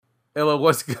Illa,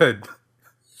 what's good?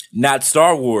 Not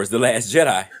Star Wars, The Last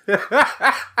Jedi.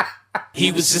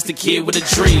 He was just a kid with a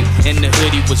dream, and the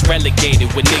hood he was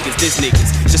relegated with niggas, this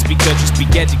niggas. Just because you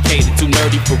speak educated, too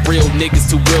nerdy for real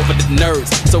niggas, too real for the nerds.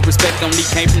 So respect only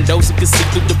came from those who could see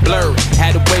through the blur.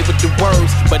 Had a way with the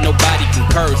words, but nobody can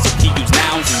curse. So he used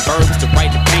nouns and verbs to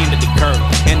write the pain of the curve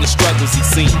and the struggles he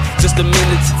seen. Just a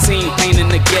miniature team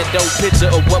painting the ghetto picture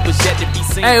of what was yet to be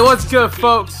seen. Hey, what's good,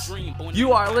 folks?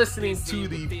 You are listening to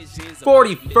the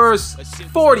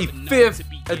 41st, 45th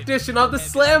edition of the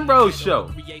Slambros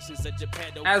Show.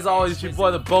 As always, your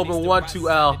boy, the Bowman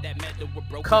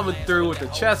 12L, coming through with a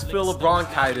chest full of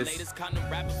bronchitis,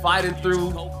 fighting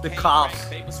through the coughs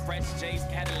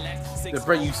to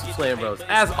bring you some Slambros.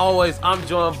 As always, I'm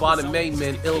joined by the main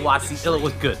man, Ilawasi. Illa,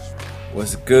 what's good?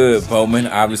 What's good, Bowman?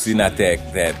 Obviously not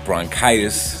that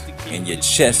bronchitis in your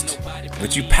chest,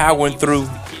 but you powering through.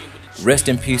 Rest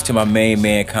in peace to my main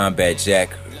man, Combat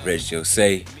Jack, Reg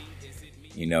Jose.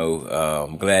 You know,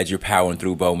 I'm glad you're powering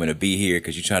through, Bowman, to be here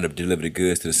because you're trying to deliver the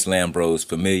goods to the Slambros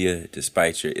familia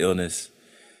despite your illness.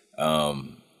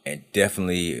 And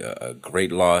definitely a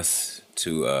great loss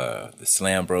to the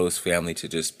Slambros family, to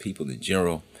just people in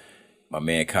general. My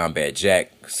man, Combat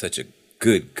Jack, such a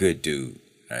good dude.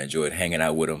 I enjoyed hanging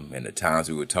out with him and the times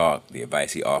we would talk, the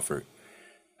advice he offered.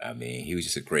 I mean, he was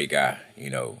just a great guy,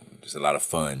 you know, just a lot of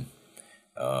fun.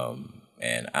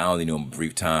 And I only knew him a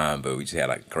brief time, but we just had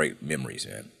like great memories,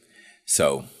 man.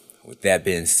 So with that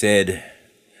being said,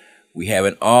 we have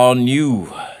an all new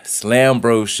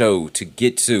Slambros show to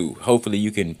get to. Hopefully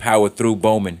you can power through,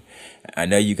 Bowman. I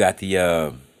know you got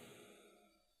the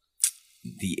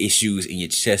issues in your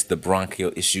chest, the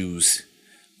bronchial issues,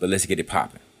 but let's get it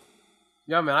popping.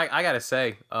 Yeah, man, I gotta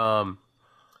say,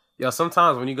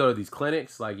 sometimes when you go to these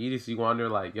clinics, like you wonder,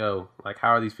 like, like how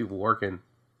are these people working?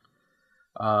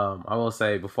 I will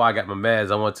say, before I got my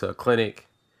meds, I went to a clinic,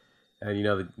 and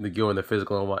they go in the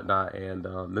physical and whatnot, and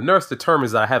the nurse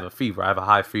determines that I have a fever. I have a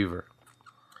high fever.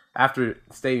 After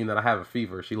stating that I have a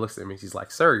fever, she looks at me. She's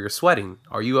like, "Sir, you're sweating.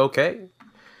 Are you okay?"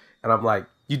 And I'm like,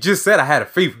 "You just said I had a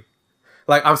fever.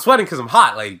 Like, I'm sweating because I'm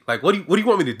hot. Like, what do you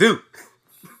want me to do?"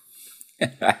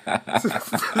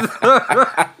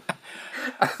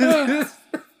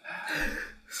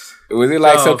 Was it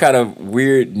like some kind of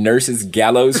weird nurse's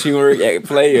gallows humor at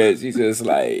play? Or she's just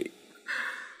like,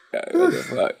 what the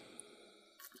fuck?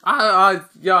 I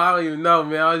don't even know,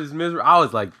 man. I was just miserable. I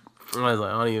was like, I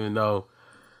don't even know.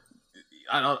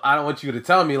 I don't want you to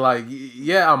tell me, like,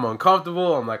 yeah, I'm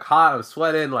uncomfortable. I'm like hot. I'm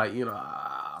sweating. Like,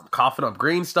 I'm coughing up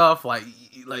green stuff. Like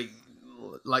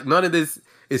none of this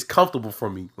is comfortable for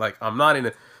me. Like, I'm not in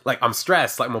a, like, I'm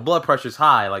stressed. Like, my blood pressure's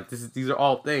high. Like, these are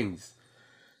all things,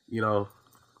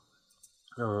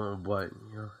 but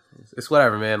it's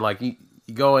whatever, man. Like, you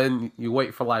go in, you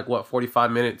wait for like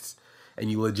 45 minutes,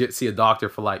 and you legit see a doctor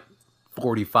for like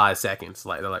 45 seconds.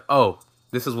 Like, they're like, "Oh,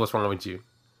 this is what's wrong with you.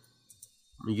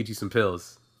 Let me get you some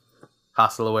pills.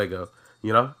 Hasta luego."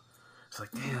 It's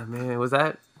like, damn, man, was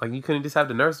that like, you couldn't just have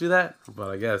the nurse do that? But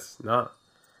I guess not.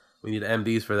 We need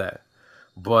MDs for that.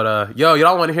 But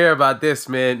y'all want to hear about this,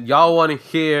 man? Y'all want to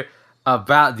hear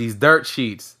about these dirt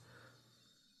sheets?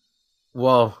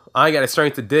 Well, I ain't got the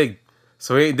strength to dig,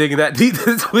 so we ain't digging that deep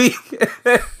this week.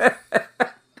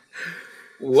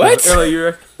 What? So,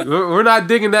 we're not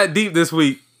digging that deep this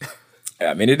week.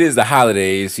 I mean, it is the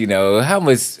holidays, How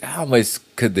much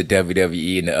could the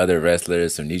WWE and the other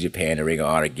wrestlers from New Japan and Ring of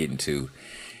Honor get into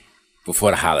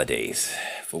before the holidays?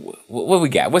 What we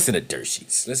got? What's in the dirt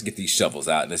sheets? Let's get these shovels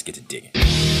out and let's get to digging.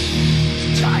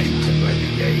 Time to play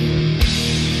the game.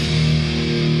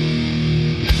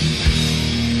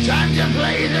 Time to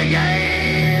play the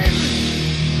game.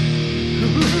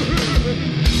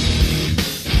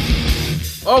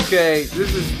 Okay,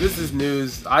 this is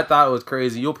news. I thought it was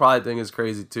crazy. You'll probably think it's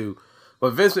crazy too.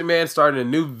 But Vince McMahon started a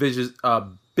new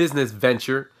business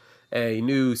venture, a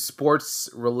new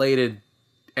sports-related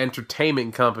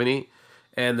entertainment company,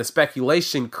 and the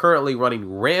speculation currently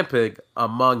running rampant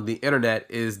among the internet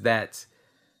is that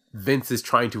Vince is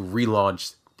trying to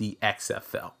relaunch the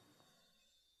XFL.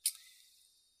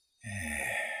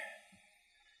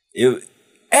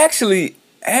 Actually,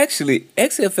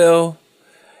 XFL,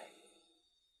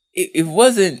 it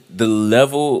wasn't the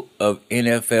level of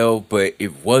NFL, but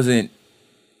it wasn't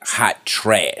hot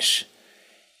trash.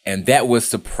 And that was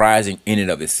surprising in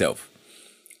and of itself.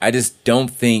 I just don't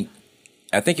think,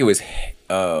 I think it was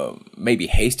maybe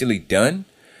hastily done.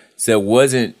 So it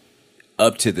wasn't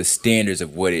up to the standards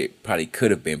of what it probably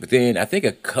could have been. But then I think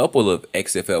a couple of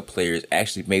XFL players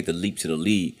actually made the leap to the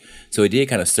league. So it did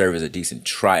kind of serve as a decent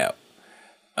tryout.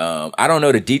 I don't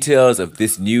know the details of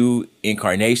this new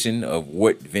incarnation of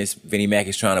what Vinnie Mac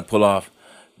is trying to pull off,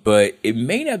 but it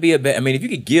may not be a bad. I mean, if you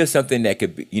could give something that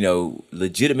could,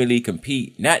 legitimately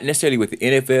compete, not necessarily with the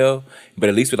NFL, but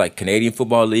at least with like Canadian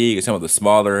Football League or some of the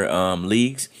smaller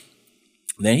leagues,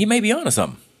 then he may be onto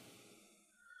something.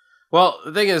 Well,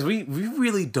 the thing is, we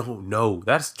really don't know.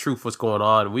 That's the truth. What's going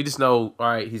on? We just know. All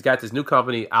right, he's got this new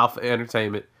company, Alpha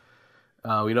Entertainment.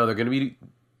 We know they're going to be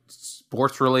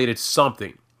sports related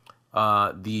something.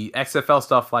 The XFL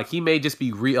stuff, like he may just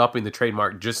be re-upping the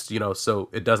trademark just, so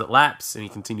it doesn't lapse and he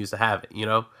continues to have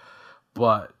it,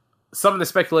 But some of the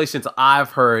speculations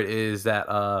I've heard is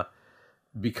that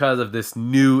because of this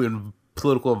new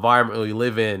political environment we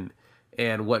live in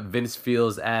and what Vince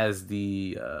feels as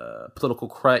the political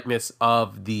correctness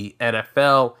of the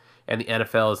NFL and the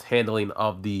NFL's handling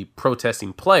of the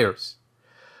protesting players,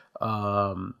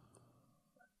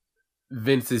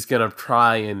 Vince is going to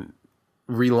try and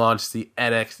relaunch the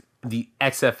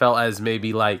XFL as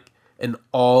maybe like an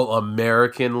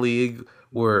all-American league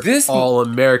where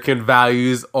all-American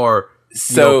values are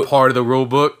part of the rule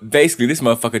book. Basically, this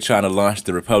motherfucker trying to launch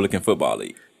the Republican Football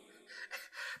League.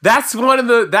 That's one of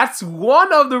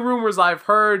the rumors I've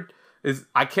heard. Is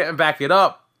I can't back it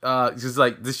up. Just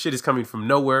like this shit is coming from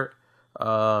nowhere.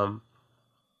 But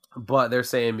they're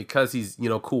saying because he's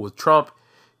cool with Trump,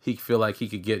 he feel like he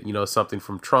could get, something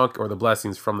from Trump or the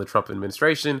blessings from the Trump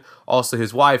administration. Also,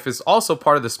 his wife is also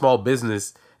part of the Small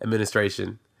Business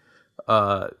Administration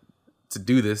to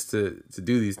do this, to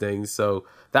do these things. So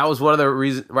that was one of the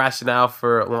rationale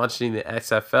for launching the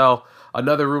XFL.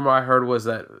 Another rumor I heard was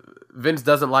that Vince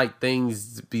doesn't like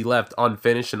things to be left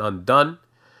unfinished and undone.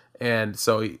 And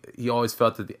so he always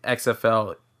felt that the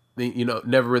XFL,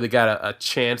 never really got a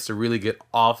chance to really get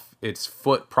off its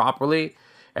foot properly.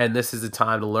 And this is the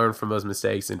time to learn from those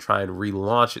mistakes and try and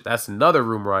relaunch it. That's another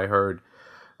rumor I heard.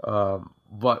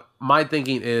 But my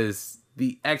thinking is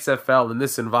the XFL in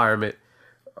this environment,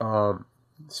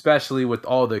 especially with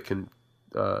all the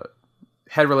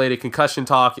head-related concussion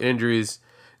talk and injuries,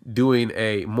 doing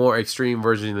a more extreme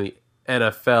version of the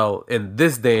NFL in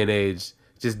this day and age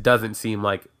just doesn't seem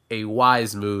like a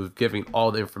wise move, given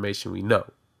all the information we know.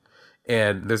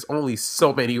 And there's only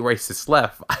so many races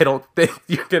left. I don't think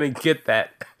you're going to get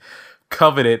that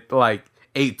covenant, like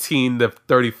 18 to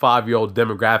 35-year-old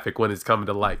demographic when it's coming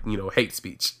to hate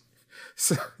speech.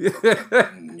 So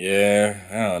yeah,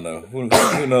 I don't know. Who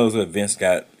knows what Vince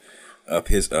got up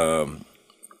his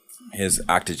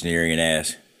octogenarian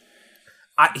ass.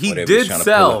 He did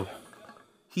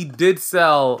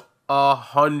sell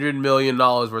 $100 million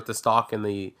worth of stock in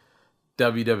the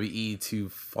WWE to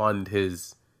fund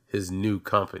his new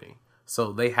company.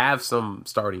 So they have some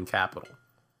starting capital.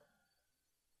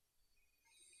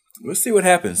 We'll see what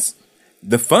happens.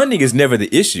 The funding is never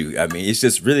the issue. I mean, it's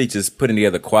just really just putting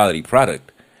together quality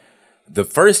product. The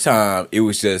first time it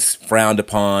was just frowned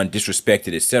upon,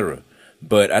 disrespected, etc.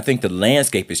 But I think the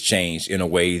landscape has changed in a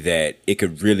way that it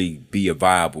could really be a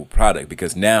viable product,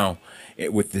 because now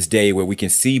with this day where we can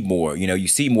see more, you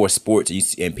see more sports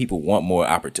and people want more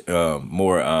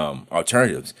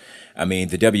alternatives. I mean,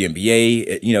 the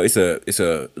WNBA, it's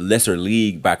a lesser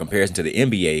league by comparison to the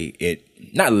NBA.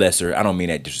 Not lesser, I don't mean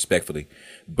that disrespectfully,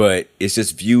 but it's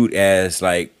just viewed as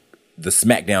like the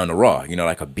SmackDown to Raw,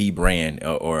 like a B brand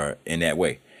or in that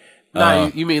way.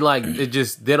 No, you mean like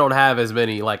they don't have as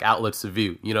many like outlets to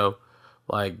view,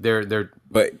 like but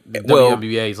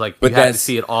WNBA is like you have to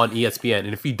see it on ESPN,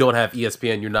 and if you don't have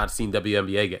ESPN, you're not seeing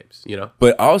WNBA games,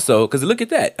 But also, because look at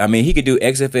that, I mean, he could do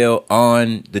XFL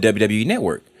on the WWE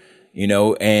Network,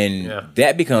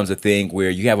 that becomes a thing where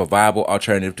you have a viable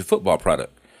alternative to football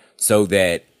product, so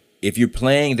that if you're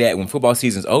playing that when football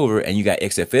season's over and you got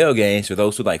XFL games for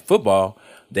those who like football,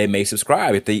 they may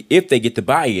subscribe if they get the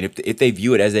buy-in, if they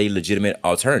view it as a legitimate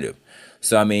alternative.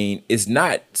 So I mean, it's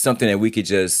not something that we could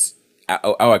just.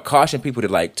 I would caution people to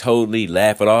like totally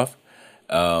laugh it off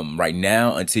right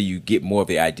now until you get more of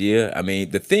the idea. I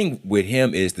mean, the thing with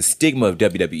him is the stigma of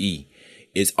WWE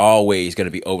is always going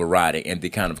to be overriding, and the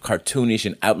kind of cartoonish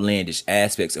and outlandish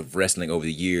aspects of wrestling over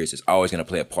the years is always going to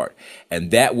play a part.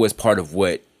 And that was part of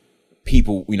what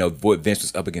people, what Vince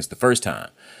was up against the first time.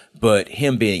 But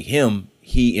him being him,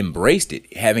 he embraced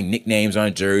it, having nicknames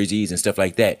on jerseys and stuff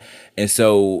like that. And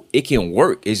so it can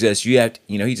work. It's just he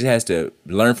just has to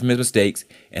learn from his mistakes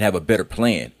and have a better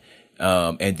plan,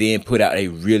 and then put out a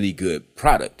really good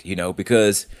product,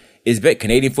 because it's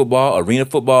Canadian football, arena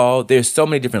football. There's so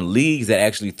many different leagues that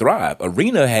actually thrive.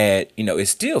 Arena is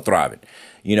still thriving,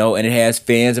 and it has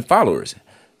fans and followers.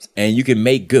 And you can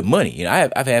make good money.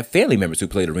 I've had family members who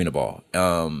played arena ball,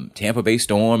 Tampa Bay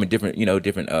Storm and different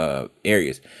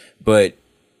areas. But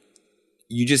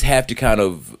you just have to kind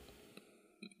of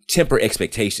temper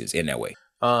expectations in that way.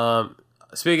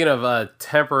 Speaking of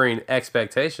tempering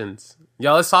expectations,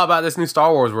 let's talk about this new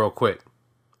Star Wars real quick.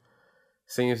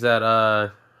 Seems that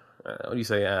what do you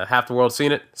say? Half the world's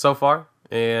seen it so far,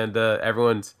 and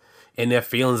everyone's in their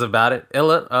feelings about it.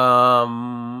 Illa,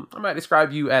 I might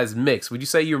describe you as mixed. Would you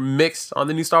say you're mixed on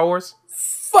the new Star Wars?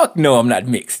 Fuck no, I'm not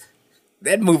mixed.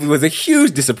 That movie was a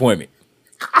huge disappointment.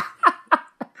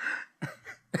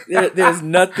 There's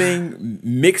nothing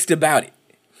mixed about it.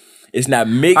 It's not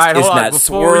mixed. Right, it's not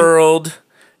swirled.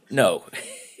 No.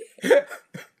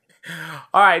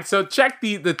 All right, so check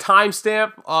the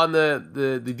timestamp on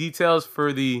the details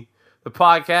for the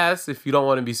podcast if you don't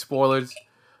want to be spoilers.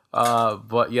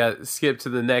 But yeah, skip to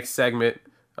the next segment.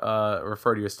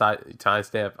 Refer to your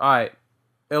timestamp. All right,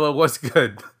 Illa, what's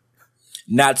good?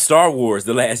 Not Star Wars: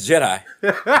 The Last Jedi.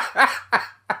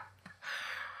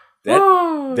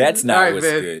 That's not right, what's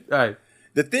man. Good. All right.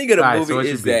 The thing of the movie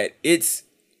is that it's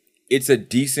a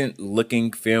decent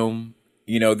looking film.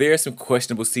 You know, there are some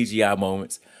questionable CGI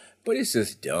moments, but it's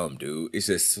just dumb, dude. It's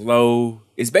just slow.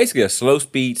 It's basically a slow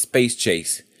speed space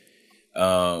chase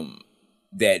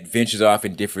that ventures off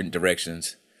in different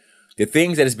directions. The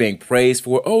things that it's being praised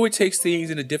for, it takes things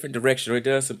in a different direction, or it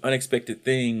does some unexpected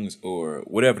things, or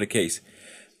whatever the case.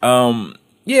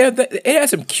 It has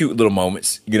some cute little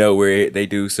moments, you know, where they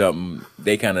do something,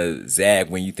 they kind of zag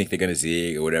when you think they're going to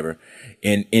zig or whatever.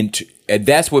 And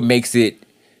that's what makes it,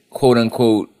 quote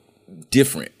unquote,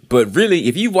 different. But really,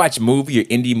 if you watch movie or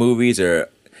indie movies or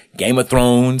Game of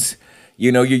Thrones,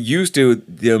 you know, you're used to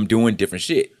them doing different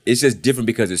shit. It's just different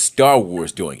because it's Star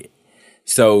Wars doing it.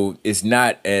 So it's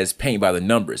not as paint by the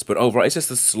numbers. But overall, it's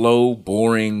just a slow,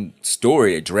 boring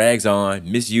story that drags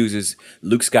on, misuses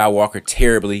Luke Skywalker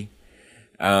terribly.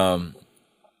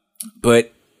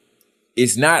 But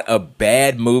it's not a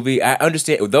bad movie. I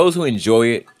understand those who enjoy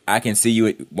it. I can see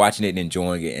you watching it and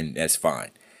enjoying it, and that's fine.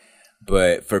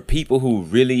 But for people who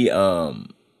really,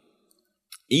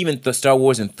 even the Star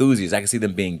Wars enthusiasts, I can see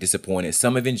them being disappointed.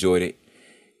 Some have enjoyed it.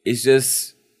 It's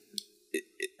just,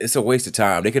 it's a waste of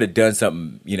time. They could have done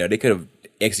something, you know, they could have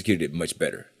executed it much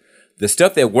better. The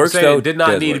stuff that works, though, it did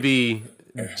not need to be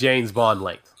James Bond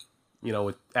length, you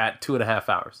know, at 2.5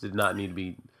 hours. Did not need to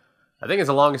be. I think it's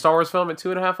the longest Star Wars film at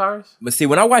 2.5 hours. But see,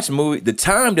 when I watch a movie, the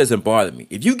time doesn't bother me.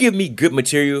 If you give me good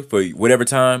material for whatever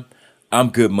time, I'm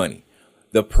good money.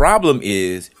 The problem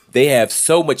is they have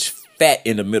so much fat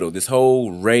in the middle. This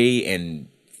whole Rey and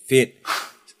Finn.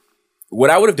 What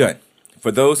I would have done,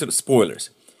 for those that are spoilers,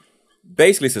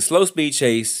 basically it's a slow speed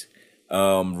chase.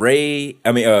 Finn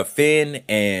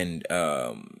and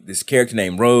this character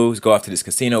named Rose go off to this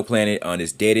casino planet on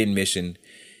this dead end mission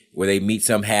where they meet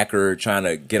some hacker trying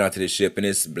to get onto the ship, and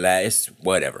it's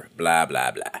whatever, blah,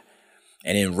 blah, blah.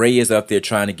 And then Rey is up there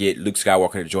trying to get Luke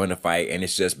Skywalker to join the fight, and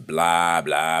it's just blah,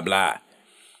 blah, blah.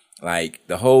 Like,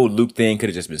 the whole Luke thing could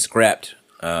have just been scrapped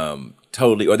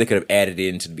totally, or they could have added it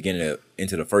into the beginning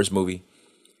into the first movie.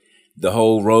 The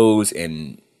whole Rose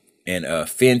and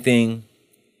Finn thing,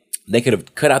 they could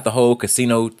have cut out the whole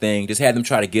casino thing, just had them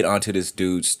try to get onto this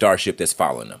dude's starship that's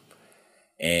following them.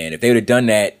 And if they would have done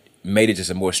that, made it just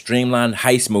a more streamlined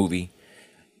heist movie,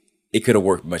 it could have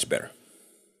worked much better.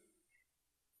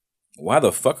 Why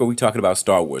the fuck are we talking about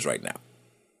Star Wars right now?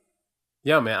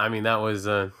 Yeah, man. I mean, that was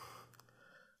no,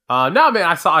 man.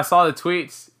 I saw the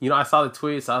tweets. You know, I saw the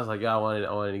tweets. I was like, yeah, I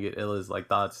wanted to get Illa's like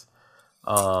thoughts.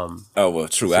 Oh well,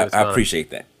 true. So I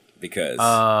appreciate that because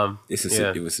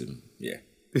it was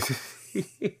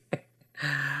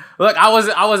Look, I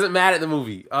wasn't mad at the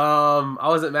movie. I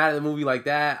wasn't mad at the movie like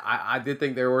that. I did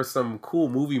think there were some cool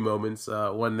movie moments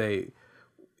when they,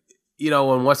 you know,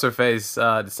 when what's her face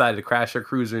decided to crash her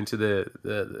cruiser into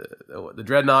the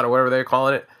dreadnought or whatever they're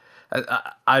calling it.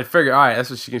 I figured, all right, that's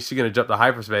what she's gonna jump to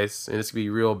hyperspace, and it's gonna be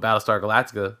real Battlestar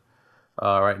Galactica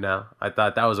right now. I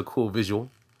thought that was a cool visual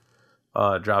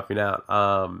dropping out.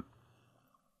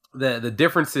 The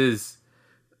differences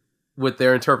with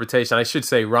their interpretation, I should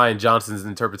say Rian Johnson's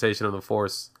interpretation of the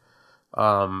Force.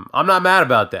 I'm not mad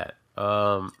about that.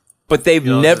 But they've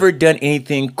never done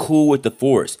anything cool with the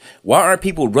Force. Why aren't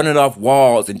people running off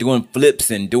walls and doing flips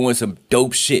and doing some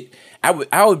dope shit? I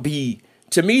would be,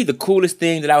 to me, the coolest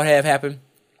thing that I would have happen,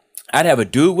 I'd have a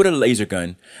dude with a laser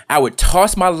gun. I would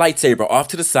toss my lightsaber off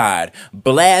to the side,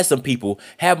 blast some people,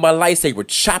 have my lightsaber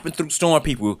chopping through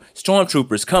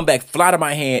stormtroopers, come back, fly to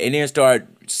my hand, and then start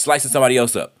slicing somebody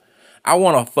else up. I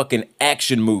want a fucking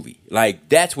action movie. Like,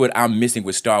 that's what I'm missing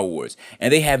with Star Wars.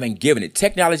 And they haven't given it.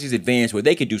 Technology's advanced where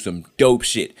they can do some dope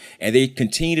shit. And they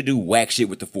continue to do whack shit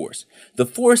with the Force. The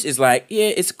Force is like, yeah,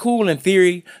 it's cool in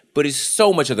theory, but it's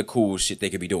so much of the cool shit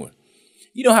they could be doing.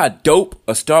 You know how dope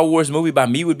a Star Wars movie by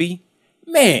me would be?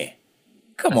 Man,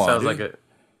 come on.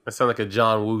 That sounds like a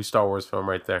John Woo Star Wars film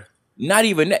right there. Not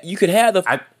even that. You could have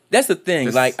that's the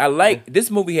thing. This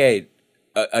movie had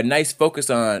a nice focus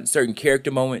on certain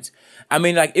character moments. I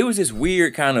mean, like, it was this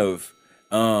weird kind of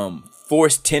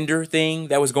forced Tinder thing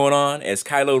that was going on as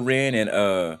Kylo Ren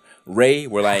and Rey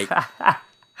were like,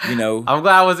 you know. I'm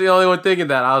glad I was the only one thinking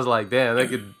that. I was like, damn, they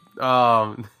could.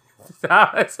 Like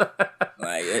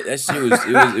that shit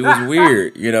was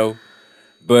weird, you know.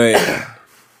 But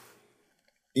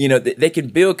you know, they can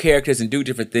build characters and do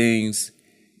different things,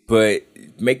 but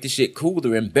make the shit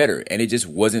cooler and better. And it just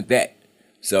wasn't that.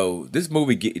 So this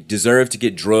movie deserved to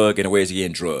get drugged in the way it's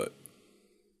getting drugged.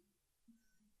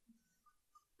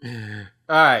 All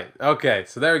right. Okay.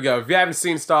 So there we go. If you haven't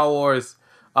seen Star Wars,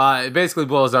 it basically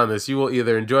boils down to this. You will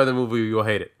either enjoy the movie or you'll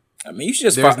hate it. I mean, you should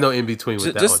just there's no in between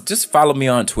with that one. Just follow me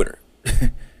on Twitter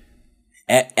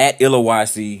at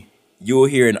Illawasi. You'll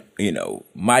hear,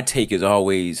 my take is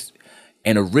always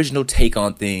an original take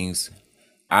on things.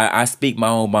 I speak my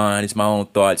own mind. It's my own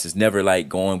thoughts. It's never like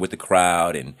going with the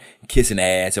crowd and kissing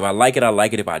ass. If I like it, I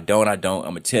like it. If I don't, I don't.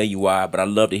 I'm going to tell you why, but I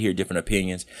love to hear different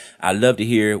opinions. I love to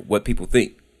hear what people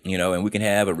think, and we can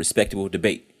have a respectable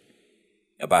debate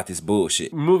about this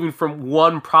bullshit. Moving from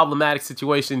one problematic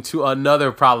situation to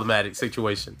another problematic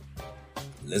situation.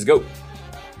 Let's go.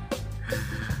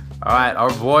 All right,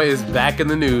 our boy is back in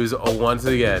the news once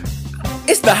again.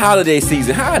 It's the holiday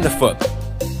season. How in the fuck?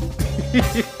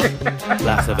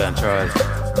 Las aventuras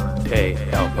de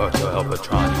Alberto El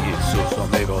Patron y sus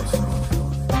amigos.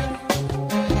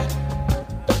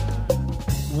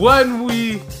 When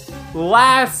we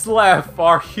last left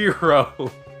our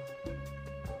hero,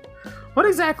 what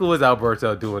exactly was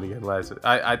Alberto doing again last week?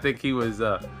 I think he was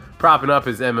propping up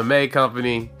his MMA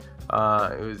company. He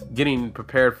was getting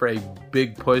prepared for a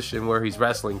big push in where he's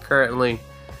wrestling currently.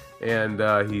 And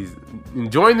he's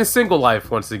enjoying the single life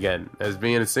once again as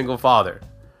being a single father.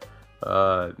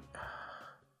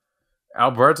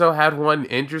 Alberto had one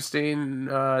interesting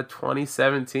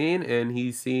 2017, and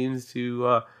he seems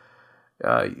to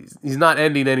he's not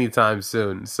ending anytime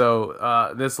soon.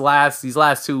 So these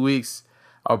last 2 weeks,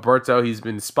 Alberto, he's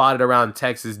been spotted around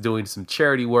Texas doing some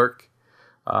charity work.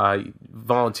 He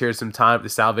volunteered some time at the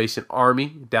Salvation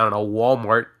Army down at a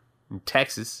Walmart in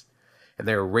Texas, and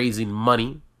they were raising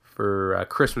money for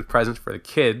Christmas presents for the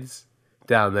kids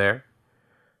down there.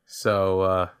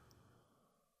 So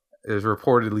there's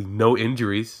reportedly no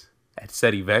injuries at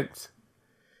said event,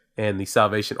 and the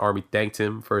Salvation Army thanked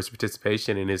him for his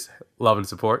participation and his love and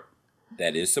support.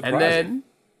 That is surprising.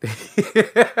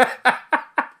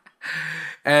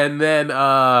 And then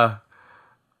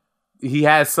he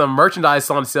has some merchandise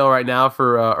on sale right now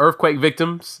for earthquake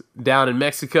victims down in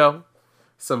Mexico.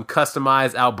 Some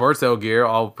customized Alberto gear.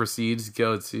 All proceeds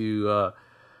go to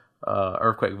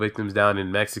earthquake victims down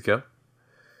in Mexico.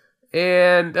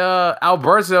 And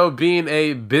Alberto, being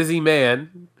a busy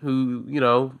man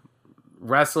who,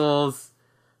 wrestles,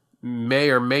 may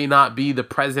or may not be the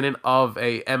president of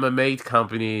a MMA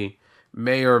company,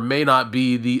 may or may not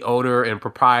be the owner and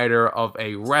proprietor of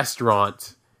a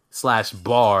restaurant /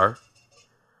 bar,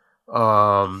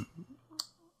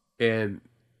 and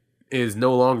is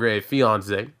no longer a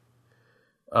fiance,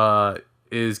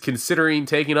 is considering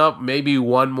taking up maybe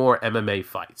one more MMA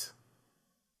fight.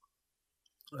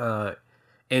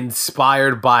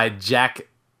 Inspired by Jack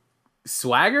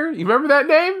Swagger? You remember that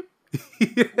name?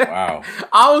 Wow.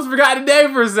 I almost forgot the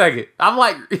name for a second. I'm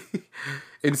like,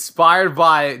 inspired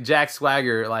by Jack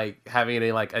Swagger, like having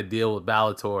a deal with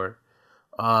Bellator.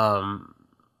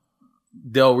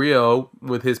 Del Rio,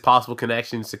 with his possible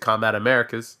connections to Combat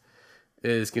Americas,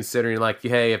 is considering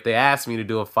hey, if they asked me to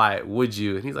do a fight, would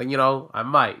you? And he's like, I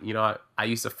might. I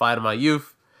used to fight in my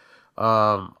youth.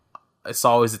 It's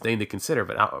always a thing to consider.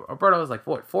 But Alberto was like,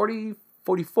 what, 40,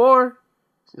 44?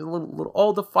 He's a little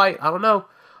old to fight. I don't know.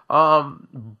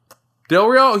 Del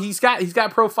Rio, he's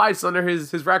got pro fights under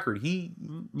his record. He,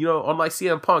 unlike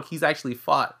CM Punk, he's actually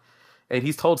fought. And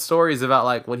he's told stories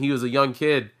about when he was a young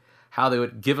kid, how they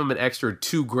would give him an extra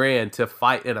 $2,000 to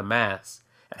fight in a mask,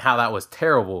 and how that was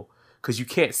terrible because you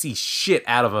can't see shit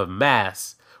out of a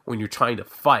mask when you're trying to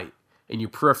fight, and your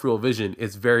peripheral vision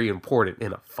is very important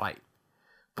in a fight.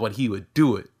 But he would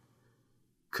do it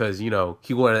because, he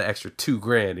wanted an extra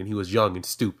 $2,000 and he was young and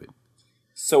stupid.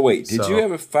 So wait, did you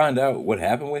ever find out what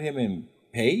happened with him and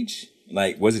Paige?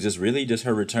 Was it just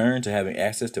her return to having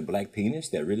access to black penis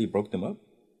that really broke them up?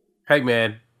 Hey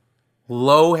man,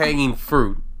 low-hanging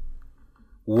fruit.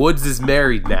 Woods is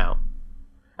married now.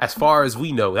 As far as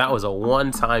we know, that was a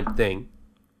one-time thing.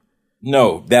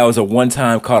 No, that was a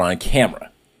one-time caught on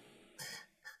camera.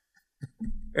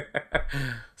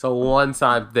 So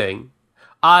one-time thing.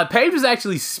 Paige was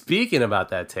actually speaking about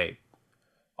that tape.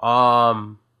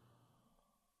 Talk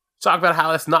about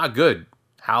how that's not good.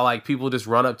 How like people just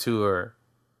run up to her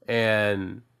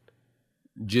and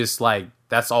just like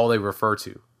that's all they refer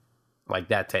to, like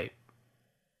that tape,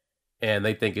 and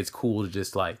they think it's cool to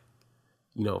just like,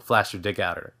 you know, flash their dick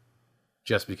out at her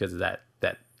just because of that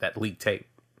leaked tape.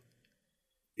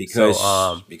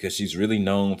 Because she's really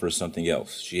known for something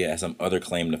else. She has some other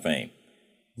claim to fame.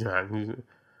 Yeah,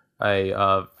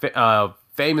 a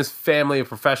famous family of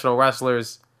professional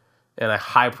wrestlers and a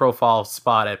high-profile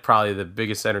spot at probably the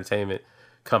biggest entertainment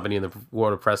company in the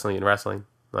world of wrestling and wrestling.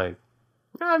 Like,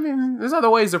 I mean, there's other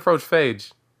ways to approach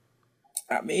Paige.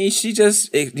 I mean, she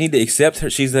just need to accept her.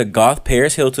 She's the goth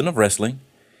Paris Hilton of wrestling.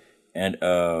 And,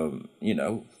 you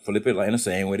know, flip it like in the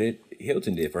same way that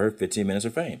Hilton did for her 15 minutes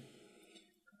of fame.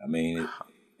 I mean,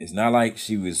 it's not like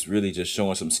she was really just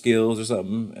showing some skills or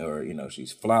something, or, you know,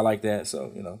 she's fly like that.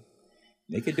 So, you know,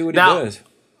 make it do what it does.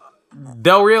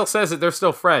 Del Real says that they're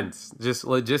still friends. Just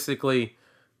logistically,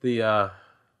 the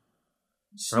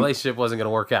relationship wasn't going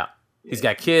to work out. Yeah. He's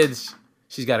got kids.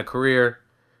 She's got a career.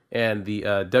 And the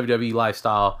WWE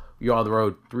lifestyle, you're on the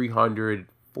road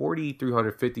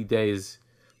 350 days,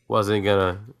 wasn't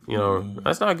going to, you know,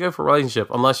 that's not good for a relationship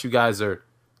unless you guys are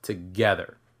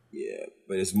together. Yeah,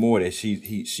 but it's more that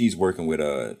she's working with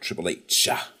Triple H.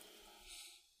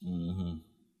 Mm-hmm.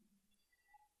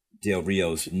 Del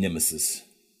Rio's nemesis.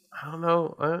 I don't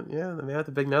know. Yeah, they have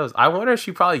the big nose. I wonder if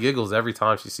she probably giggles every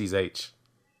time she sees H.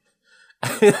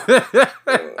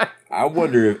 I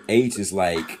wonder if H is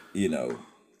like, you know,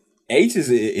 H is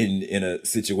in a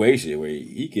situation where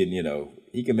he can, you know,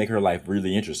 he can make her life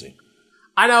really interesting.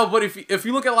 I know, but if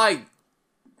you look at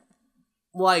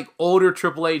like older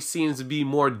Triple H seems to be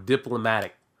more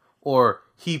diplomatic, or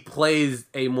he plays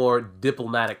a more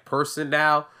diplomatic person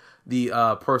now.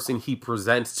 The person he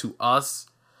presents to us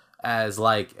as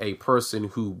like a person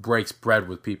who breaks bread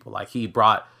with people. Like he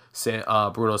brought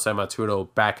Bruno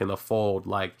Sammartino back in the fold.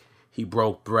 Like he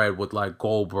broke bread with like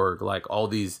Goldberg. Like all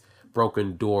these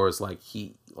broken doors. Like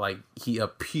he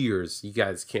appears. You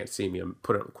guys can't see me. I'm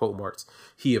putting quote marks.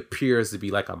 He appears to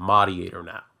be like a mediator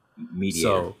now.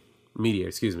 Mediator,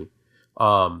 excuse me.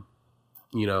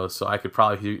 You know, so I could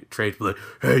probably trade for like,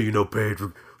 hey, you know, Paige,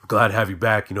 we're glad to have you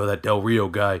back. You know, that Del Rio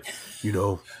guy, you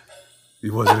know, he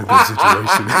wasn't in a good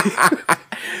situation.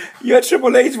 Your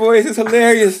Triple H voice is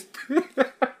hilarious.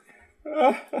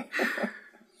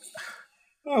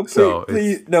 Oh,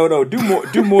 please, no,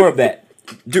 do more of that.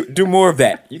 Do more of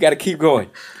that. You got to keep going.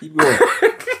 Keep going.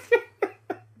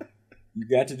 You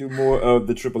got to do more of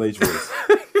the Triple H voice.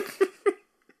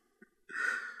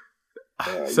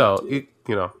 So, you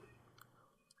know.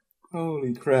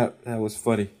 Holy crap, that was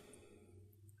funny.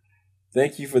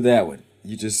 Thank you for that one.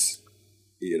 You just,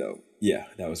 you know, yeah,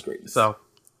 that was great. So,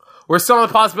 we're still on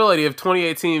the possibility of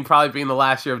 2018 probably being the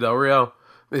last year of Del Rio.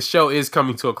 This show is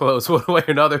coming to a close one way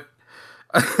or another.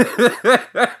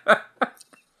 I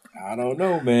don't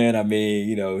know, man. I mean,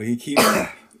 you know,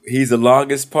 he's the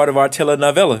longest part of our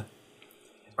telenovela.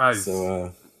 Nice.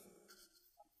 So,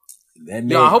 that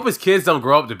I hope his kids don't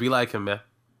grow up to be like him, man.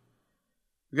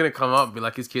 You're going to come up and be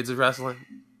like his kids are wrestling?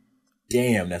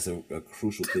 Damn, that's a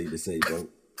crucial thing to say, bro.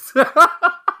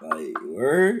 Like,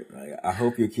 word? Like, I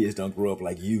hope your kids don't grow up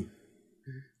like you.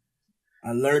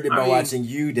 I learned it by watching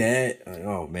you, Dad. Like,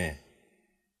 oh, man.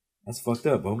 That's fucked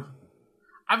up, bro.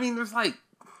 I mean, there's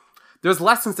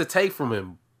lessons to take from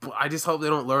him. But I just hope they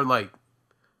don't learn, like,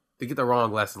 they get the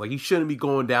wrong lessons. Like, you shouldn't be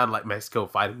going down like Mexico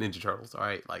fighting Ninja Turtles, all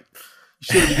right? Like,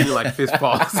 you shouldn't be getting, like, fist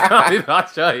balls. I mean, I'll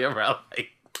show you, bro. Like,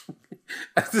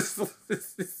 this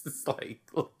is like,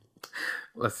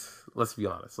 let's be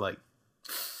honest. Like,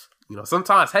 you know,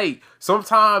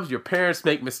 sometimes your parents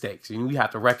make mistakes and you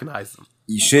have to recognize them.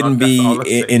 You shouldn't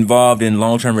be involved in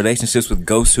long-term relationships with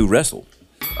ghosts who wrestle.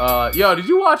 Yo, did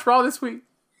you watch Raw this week?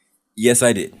 Yes,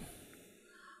 I did.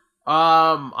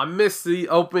 I missed the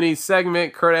opening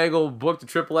segment. Kurt Angle booked the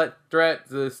triple threat,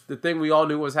 the thing we all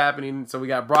knew was happening. So we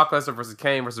got Brock Lesnar versus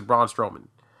Kane versus Braun Strowman.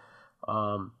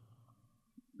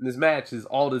 This match is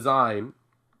all designed.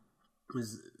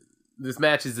 This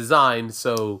match is designed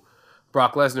so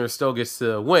Brock Lesnar still gets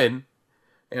to win,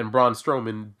 and Braun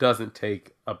Strowman doesn't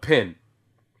take a pin.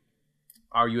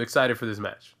 Are you excited for this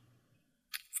match?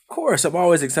 Of course, I'm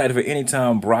always excited for any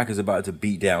time Brock is about to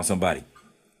beat down somebody.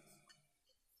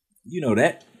 You know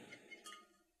that.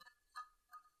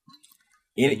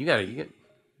 You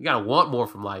gotta want more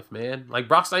from life, man. Like,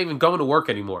 Brock's not even going to work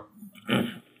anymore.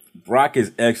 Brock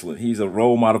is excellent. He's a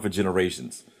role model for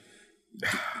generations.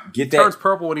 Turns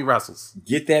purple when he wrestles.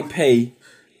 Get that pay.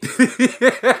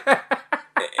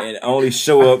 and only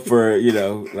show up for,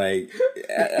 like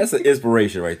that's an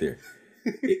inspiration right there.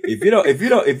 If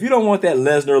you don't want that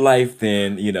Lesnar life,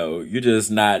 then you're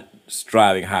just not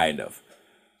striving high enough.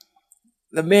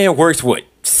 The man works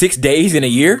 6 days in a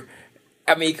year?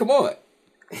 I mean, come on.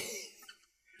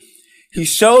 He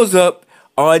shows up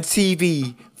on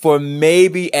TV for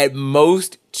maybe at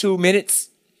most 2 minutes,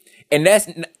 and that's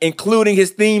including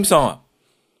his theme song.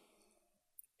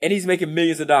 And he's making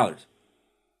millions of dollars.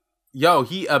 Yo,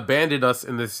 he abandoned us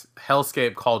in this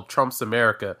hellscape called Trump's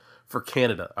America for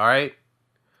Canada, all right?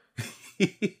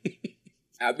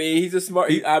 I mean, he's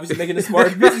obviously making the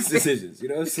smart business decisions. You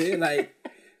know what I'm saying? Like,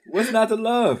 what's not to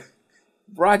love?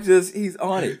 Brock he's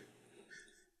on it.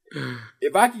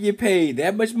 If I could get paid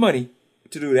that much money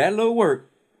to do that little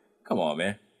work, come on,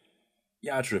 man.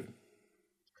 Y'all tripping.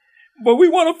 But we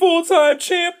want a full-time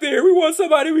champ there. We want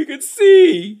somebody we could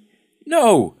see.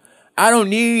 No, I don't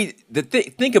need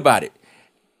think about it.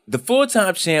 The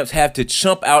full-time champs have to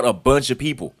chump out a bunch of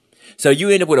people. So you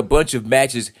end up with a bunch of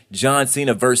matches, John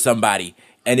Cena versus somebody,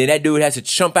 and then that dude has to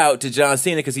chump out to John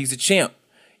Cena because he's a champ.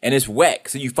 And it's whack.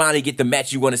 So you finally get the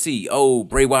match you want to see. Oh,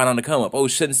 Bray Wyatt on the come up. Oh,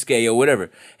 Shinsuke or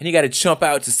whatever. And you got to chump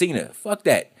out to Cena. Fuck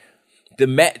that.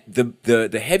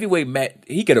 The heavyweight match,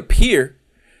 he could appear,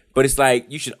 but it's like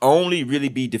you should only really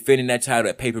be defending that title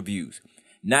at pay-per-views.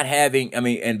 Not having,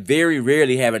 and very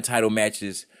rarely having title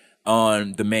matches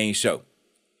on the main show.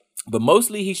 But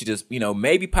mostly he should just,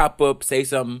 maybe pop up, say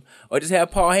something, or just have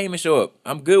Paul Heyman show up.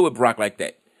 I'm good with Brock like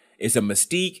that. It's a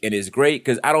mystique and it's great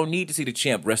because I don't need to see the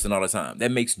champ wrestling all the time.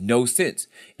 That makes no sense.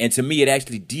 And to me, it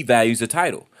actually devalues the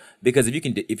title because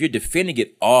if you're defending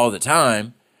it all the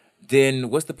time, then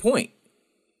what's the point?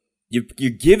 You're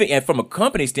giving, and from a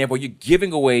company standpoint, you're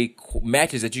giving away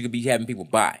matches that you could be having people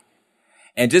buy.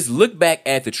 And just look back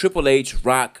at the Triple H,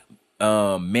 Rock,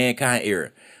 Mankind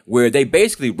era, where they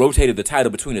basically rotated the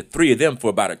title between the three of them for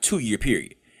about a 2-year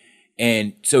period.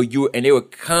 And so they were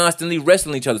constantly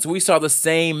wrestling each other. So we saw the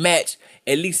same match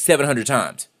at least 700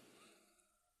 times.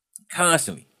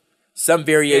 Constantly. Some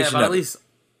variation but at of least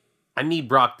I need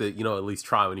Brock to, at least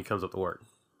try when he comes up to work.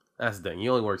 That's the thing. He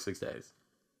only works 6 days.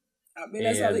 I mean,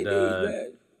 that's all they need,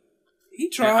 man. He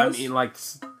tries. Yeah, like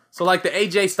the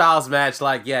AJ Styles match,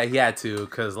 he had to,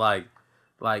 because like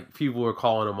people were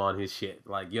calling him on his shit.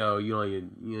 Like, yo, you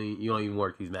don't even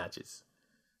work these matches.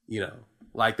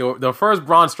 Like the first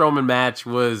Braun Strowman match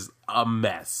was a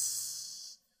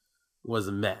mess.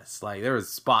 Like there was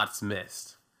spots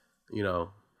missed.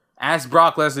 Ask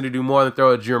Brock Lesnar to do more than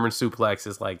throw a German suplex.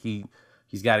 It's like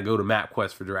he's got to go to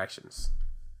MapQuest for directions.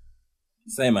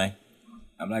 Say, man,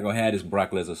 I'm not gonna have this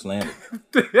Brock Lesnar slander.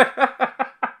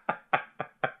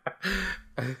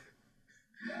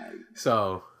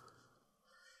 So,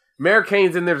 Mary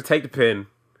Kane's in there to take the pin.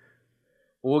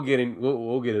 We'll get in.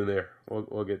 We'll get in there.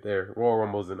 We'll get there. Royal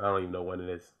Rumble's in. I don't even know when it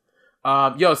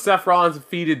is. Seth Rollins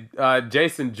defeated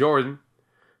Jason Jordan.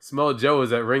 Samoa Joe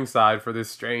is at ringside for this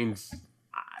strange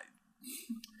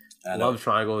love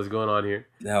triangle that's going on here.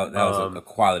 That was a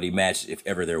quality match, if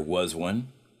ever there was one.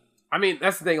 I mean,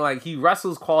 that's the thing. Like, he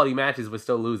wrestles quality matches but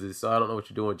still loses. So I don't know what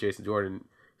you're doing with Jason Jordan.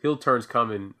 Heel turn's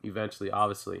coming eventually,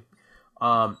 obviously.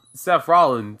 Seth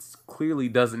Rollins clearly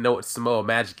doesn't know what Samoa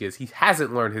Magic is. He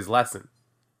hasn't learned his lesson.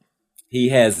 He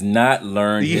has not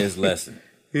learned his lesson.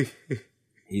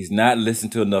 He's not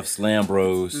listened to enough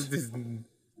Slambros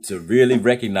to really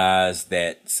recognize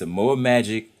that Samoa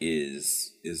Magic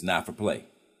is not for play.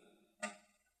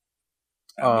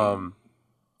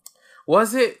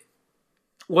 Was it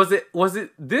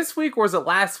this week or was it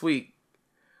last week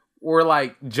where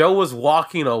like Joe was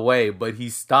walking away but he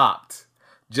stopped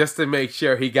just to make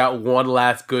sure he got one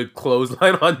last good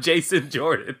clothesline on Jason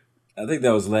Jordan? I think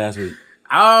that was last week.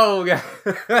 Oh, God.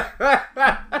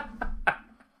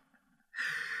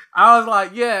 I was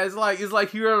like, yeah, it's like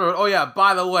you remember, oh yeah,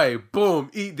 by the way,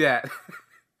 boom, eat that.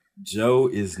 Joe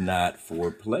is not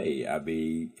for play. I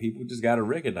mean, people just got to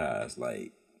recognize,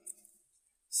 like,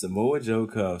 Samoa Joe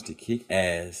comes to kick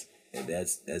ass, and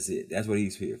that's it. That's what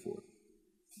he's here for.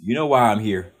 You know why I'm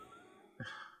here.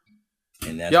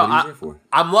 And that's what he's here for.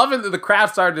 I'm loving that the crowd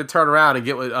started to turn around and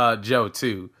get with Joe,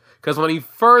 too. Because when he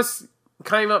first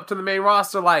came up to the main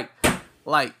roster, like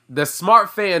the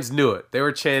smart fans knew it. They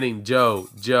were chanting Joe,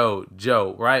 Joe,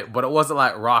 Joe, right? But it wasn't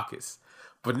like raucous.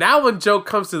 But now when Joe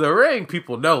comes to the ring,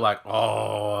 people know, like,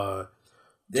 oh,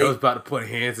 Joe's about to put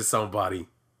hands to somebody.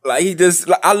 Like,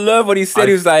 I love what he said.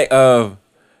 He was like,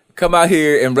 come out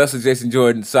here and wrestle Jason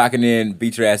Jordan so I can then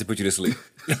beat your ass and put you to sleep.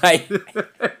 Like,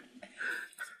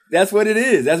 that's what it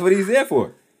is. That's what he's there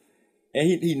for.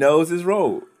 And he knows his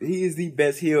role. He is the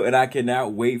best heel, and I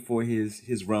cannot wait for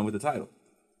his run with the title.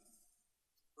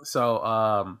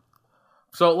 So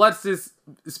so let's just,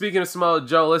 speaking of Samoa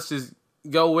Joe, let's just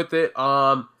go with it.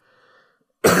 Later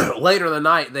in the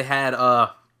night they had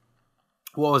what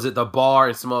was it? The Bar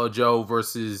and Samoa Joe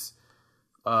versus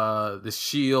the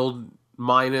Shield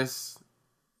minus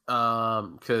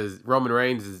because Roman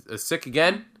Reigns is sick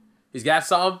again. He's got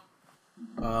something.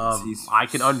 I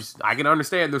can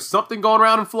understand. There's something going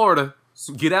around in Florida.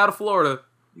 Get out of Florida.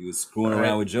 He was screwing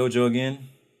around with JoJo again.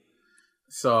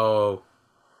 So,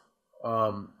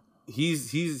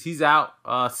 he's out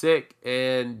sick,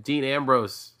 and Dean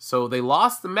Ambrose. So they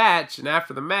lost the match, and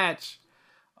after the match,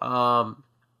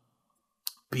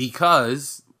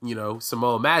 because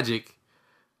Samoa Magic,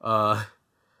 Samoa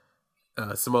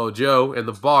Joe and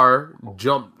the Bar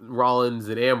jumped Rollins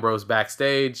and Ambrose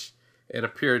backstage and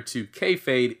appeared to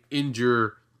kayfabe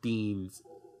injure Dean's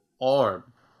arm.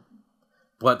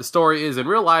 But the story is in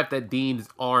real life that Dean's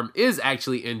arm is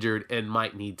actually injured and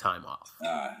might need time off.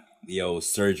 The old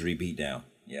surgery beatdown.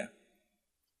 Yeah.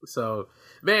 So,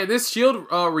 man, this Shield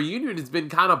reunion has been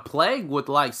kind of plagued with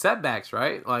like setbacks,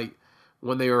 right? Like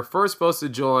when they were first supposed to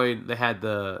join, they had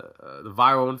the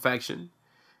viral infection,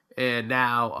 and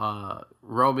now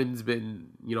Roman's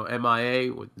been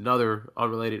MIA with another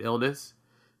unrelated illness.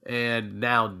 And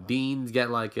now Dean's got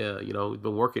like he's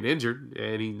been working injured,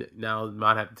 and he now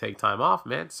might have to take time off,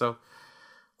 man. So,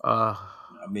 wow.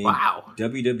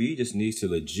 WWE just needs to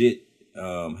legit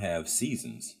have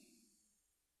seasons.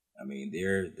 I mean,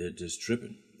 they're just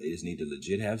tripping. They just need to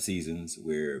legit have seasons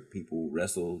where people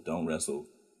wrestle, don't wrestle,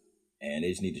 and they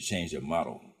just need to change their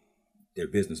model, their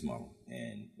business model.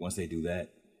 And once they do that,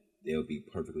 they'll be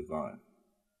perfectly fine.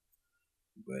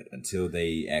 But until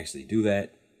they actually do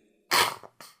that,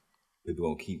 people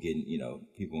gonna keep getting,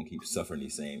 people gonna keep suffering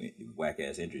these same whack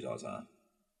ass injuries all the time.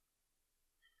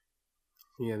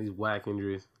 Yeah, these whack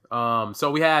injuries.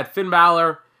 So we had Finn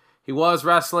Balor. He was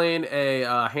wrestling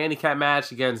a handicap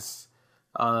match against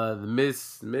the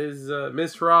Miz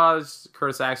Taraj,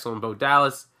 Curtis Axel, and Bo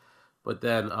Dallas. But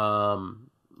then, it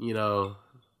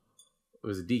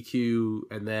was a DQ,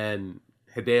 and then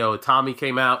Hideo Itami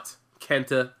came out.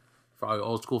 Kenta, for all the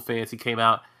old school fans, he came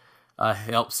out.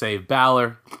 Helped save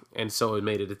Balor, and so it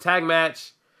made it a tag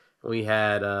match. We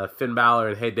had Finn Balor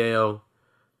and Hideo.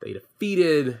 They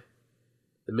defeated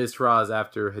the Miztourage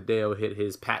after Hideo hit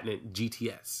his patented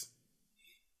GTS.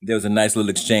 There was a nice little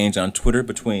exchange on Twitter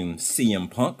between CM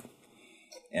Punk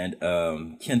and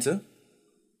Kenta.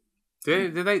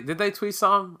 Did they tweet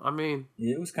something? I mean,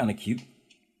 yeah, it was kind of cute.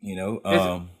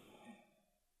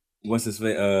 Once this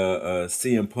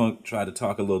CM Punk tried to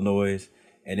talk a little noise.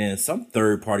 And then some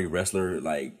third-party wrestler,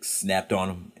 snapped on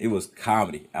him. It was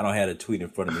comedy. I don't have a tweet in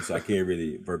front of me, so I can't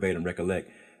really verbatim recollect.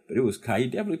 But it was he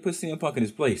definitely put CM Punk in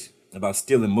his place about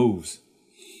stealing moves.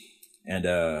 And,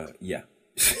 yeah.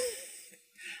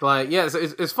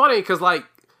 It's funny because,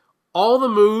 all the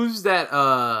moves that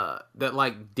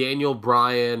Daniel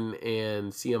Bryan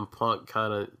and CM Punk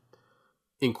kind of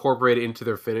incorporated into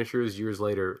their finishers years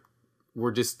later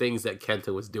were just things that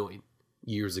Kenta was doing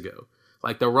years ago.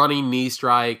 Like the running knee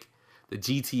strike, the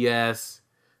GTS,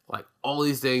 all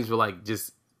these things were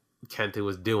just Kenta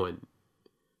was doing.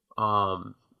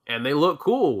 And they look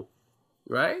cool,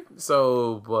 right?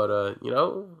 So, but,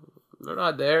 they're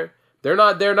not there. They're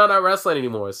not wrestling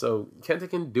anymore. So Kenta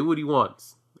can do what he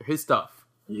wants. They're his stuff.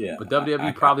 Yeah. But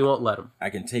WWE probably won't let him. I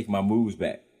can take my moves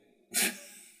back.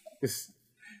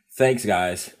 Thanks,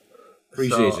 guys.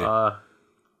 Appreciate you.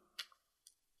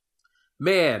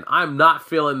 Man, I'm not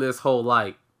feeling this whole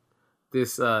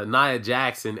this Nia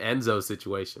Jackson Enzo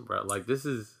situation, bro. This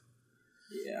is.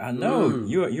 Yeah, I know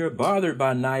you're bothered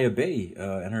by Nia Bay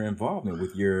and her involvement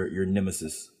with your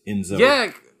nemesis Enzo.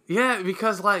 Yeah,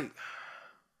 because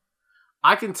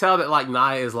I can tell that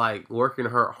Nia is working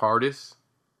her hardest.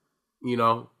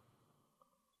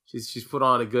 She's put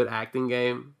on a good acting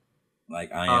game. I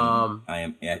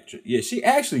am actress. Yeah, she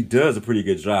actually does a pretty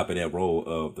good job in that role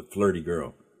of the flirty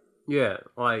girl. Yeah,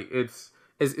 it's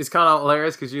kind of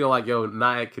hilarious because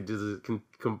Nia can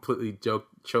completely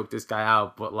choke this guy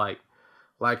out, but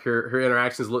her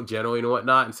interactions look genuine and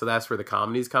whatnot, and so that's where the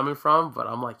comedy's coming from. But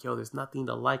I'm there's nothing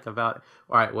to like about it.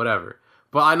 All right, whatever.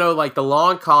 But I know the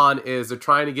long con is they're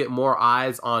trying to get more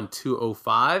eyes on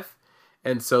 205,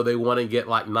 and so they want to get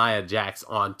Nia Jax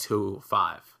on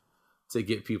 205 to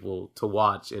get people to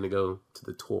watch and to go to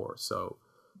the tour. So.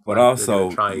 But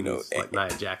also, Nia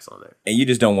Jax on there, and you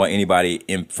just don't want anybody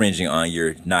infringing on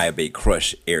your Nia Bay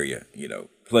crush area,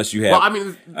 Plus, you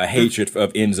have a hatred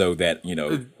of Enzo that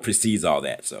precedes all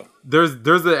that. So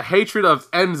there's a hatred of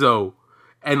Enzo,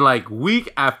 and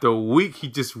week after week he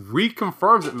just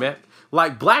reconfirms it, man.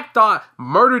 Like Black Thought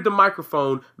murdered the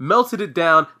microphone, melted it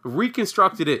down,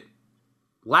 reconstructed it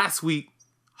last week,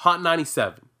 Hot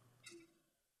 97.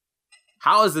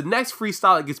 How is the next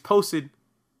freestyle that gets posted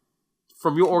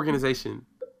from your organization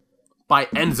by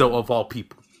Enzo of all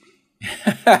people?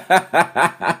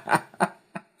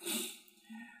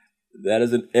 That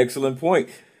is an excellent point.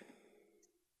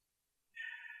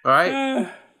 All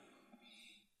right.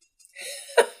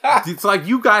 It's like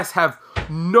you guys have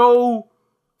no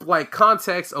like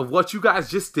context of what you guys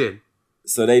just did.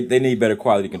 So they need better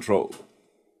quality control.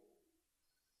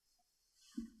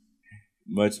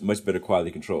 Much better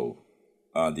quality control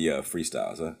on the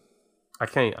freestyles, huh? I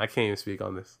can't even speak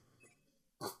on this.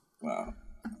 Wow.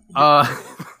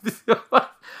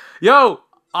 Yo,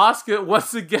 Oscar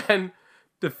once again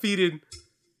defeated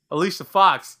Alicia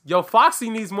Fox. Yo, Foxy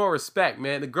needs more respect,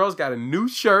 man. The girl's got a new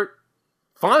shirt.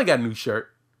 Finally got a new shirt.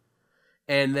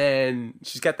 And then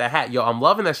she's got the hat. Yo, I'm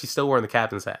loving that she's still wearing the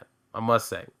captain's hat. I must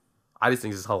say. I just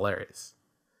think this is hilarious.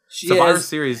 Survivor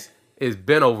Series is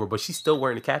been over, but she's still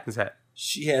wearing the captain's hat.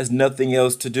 She has nothing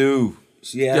else to do.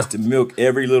 She has to milk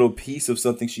every little piece of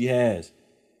something she has.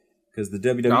 Because the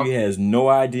WWE has no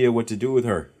idea what to do with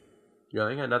her. Yeah,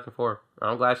 they got nothing for her.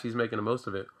 I'm glad she's making the most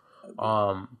of it.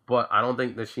 But I don't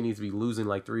think that she needs to be losing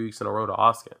like 3 weeks in a row to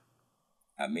Asuka.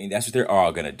 I mean, that's what they're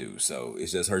all going to do. So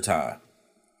it's just her time.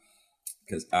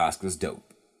 Because Asuka's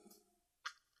dope.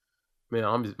 Man,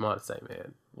 I'm just about to say,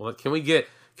 man. Well, can we get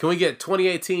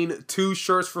 2018 2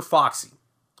 shirts for Foxy?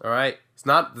 All right? It's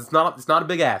not a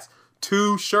big ass.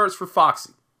 2 shirts for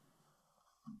Foxy.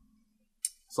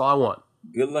 That's all I want.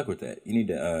 Good luck with that. You need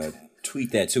to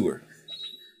tweet that to her.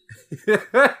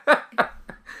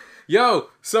 Yo,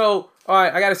 so, all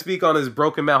right, I got to speak on this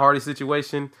Broken Matt Hardy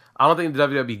situation. I don't think the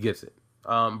WWE gets it.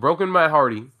 Broken Matt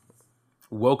Hardy,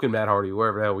 Woken Matt Hardy,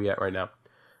 wherever the hell we at right now,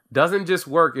 doesn't just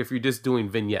work if you're just doing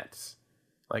vignettes.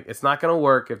 Like, it's not going to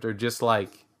work if they're just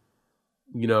like,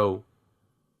 you know,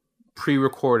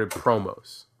 pre-recorded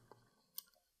promos.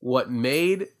 What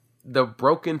made the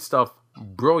Broken stuff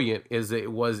brilliant is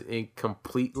it was a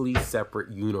completely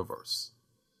separate universe.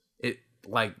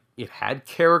 It had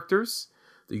characters,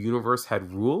 the universe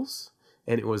had rules,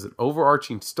 and it was an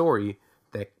overarching story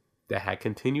that had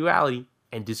continuality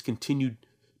and just continued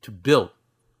to build.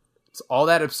 So all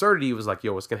that absurdity was like,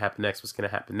 yo, what's gonna happen next? What's gonna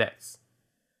happen next?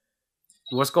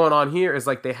 What's going on here is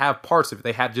like they have parts of it.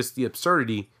 They have just the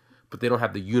absurdity, but they don't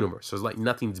have the universe. So it's like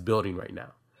nothing's building right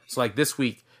now. So like this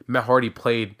week, Matt Hardy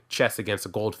played chess against a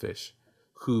goldfish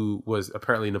who was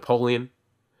apparently Napoleon,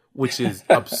 which is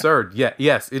absurd. Yeah,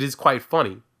 yes, it is quite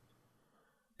funny.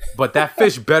 But that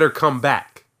fish better come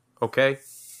back, okay?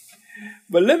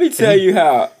 But let me tell you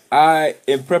how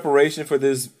in preparation for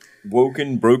this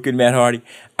broken Matt Hardy,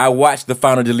 I watched the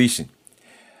final deletion.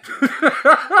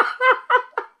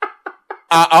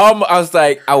 I was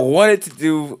like, I wanted to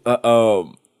do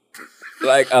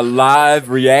like a live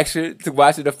reaction to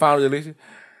watching the final deletion.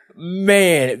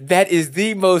 Man, that is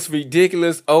the most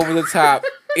ridiculous, over the top,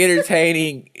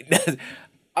 entertaining.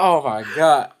 Oh my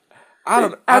God.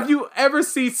 Have you ever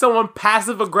seen someone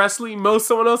passive aggressively mow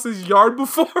someone else's yard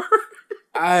before?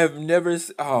 I have never.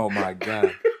 Oh my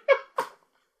God.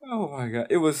 Oh my God.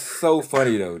 It was so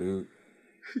funny though, dude.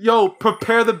 Yo,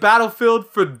 prepare the battlefield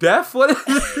for death? What is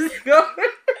this?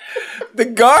 The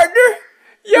gardener?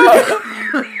 Yo.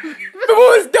 What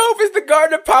was dope is the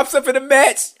gardener pops up in a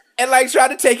match and like try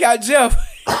to take out Jeff.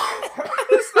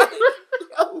 It's like,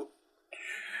 yo.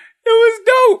 It was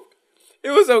dope.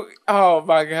 It was oh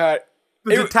my God.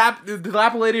 The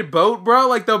dilapidated boat, bro.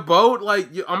 Like the boat, like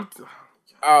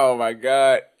oh my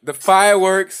God. The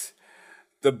fireworks,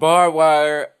 the barbed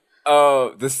wire,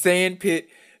 the sand pit.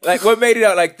 Like what made it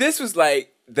out? Like this was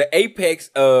like the apex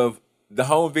of the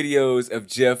home videos of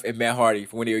Jeff and Matt Hardy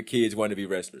from when they were kids wanting to be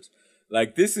wrestlers.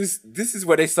 Like this is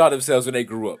where they saw themselves when they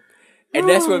grew up, and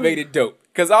that's what made it dope.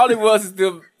 Because all it was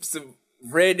is some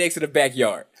rednecks in the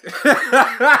backyard.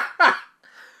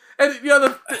 And you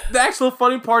know the actual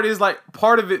funny part is like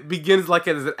part of it begins like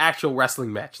as an actual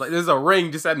wrestling match. Like there's a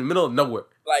ring just out in the middle of nowhere.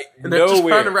 Like and they're just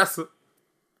trying to wrestle.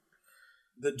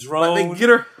 The drone. Like they get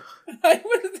her. Like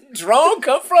where did the drone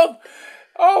come from?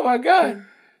 Oh my God.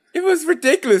 It was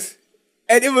ridiculous.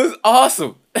 And it was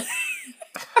awesome.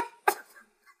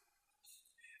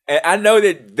 And I know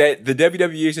that the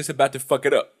WWE is just about to fuck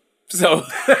it up. So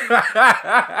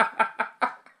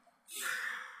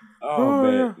oh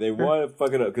man, they want to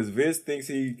fuck it up because Vince thinks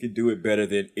he can do it better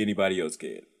than anybody else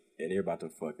can, and they're about to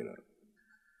fuck it up.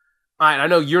 All right, I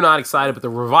know you're not excited, but the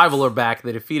Revival are back.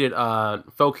 They defeated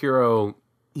folk hero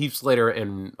Heath Slater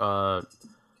and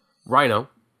Rhino.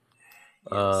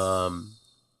 Yes.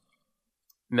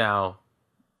 Now,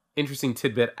 interesting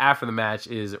tidbit after the match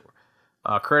is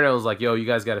Kurt Angle's like, yo, you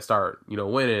guys got to start,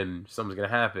 winning. Something's going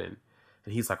to happen.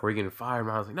 And he's like, we're getting fired.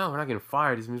 And I was like, no, we're not getting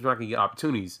fired. This means we're not going to get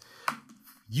opportunities.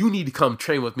 You need to come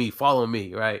train with me. Follow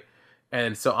me, right?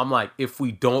 And so I'm like, if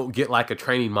we don't get like a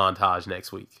training montage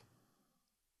next week,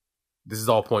 this is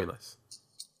all pointless.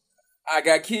 I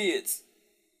got kids.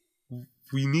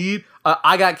 We need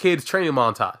I got kids training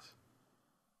montage.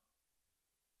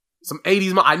 Some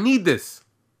 80s. I need this.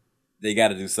 They got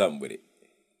to do something with it.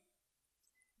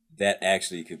 That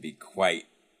actually could be quite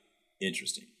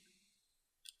interesting.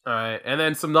 All right, and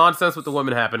then some nonsense with the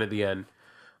women happened at the end.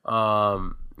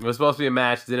 It was supposed to be a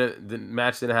match. The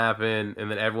match didn't happen,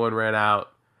 and then everyone ran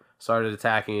out, started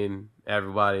attacking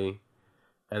everybody,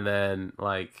 and then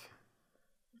like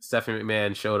Stephanie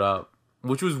McMahon showed up,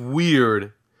 which was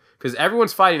weird because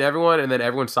everyone's fighting everyone, and then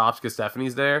everyone stops because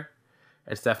Stephanie's there,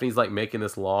 and Stephanie's like making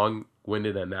this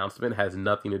long-winded announcement, has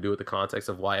nothing to do with the context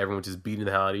of why everyone's just beating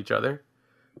the hell out of each other,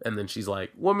 and then she's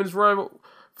like,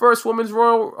 First women's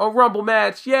Royal Rumble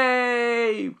match.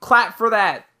 Yay! Clap for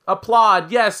that.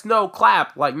 Applaud. Yes, no,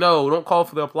 clap. Like, no, don't call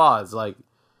for the applause. Like,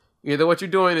 either what you're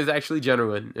doing is actually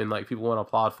genuine and, like, people want to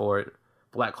applaud for it.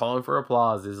 But, like, calling for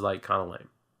applause is, like, kind of lame.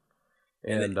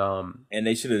 And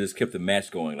they should have just kept the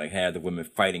match going, like, had the women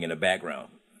fighting in the background.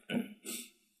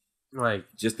 Like,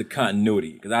 just the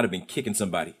continuity, because I'd have been kicking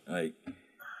somebody.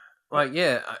 Like,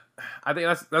 yeah, I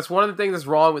think that's one of the things that's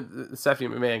wrong with the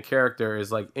Stephanie McMahon character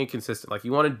is, like, inconsistent. Like,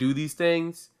 you want to do these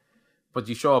things, but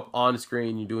you show up on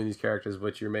screen, you're doing these characters,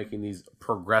 but you're making these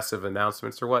progressive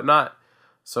announcements or whatnot.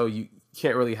 So you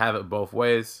can't really have it both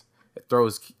ways.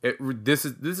 This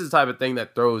is the type of thing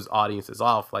that throws audiences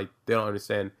off. Like, they don't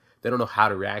understand. They don't know how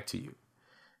to react to you.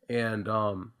 And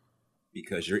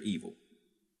because you're evil.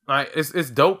 It's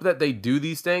dope that they do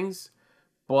these things,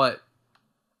 but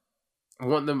I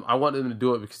want them to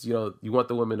do it because, you want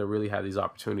the women to really have these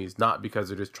opportunities, not because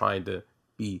they're just trying to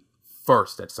be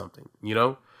first at something,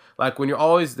 Like when you're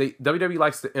always, WWE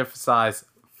likes to emphasize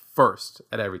first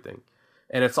at everything.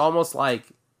 And it's almost like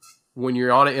when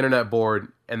you're on an internet board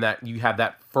and that you have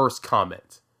that first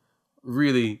comment,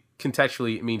 really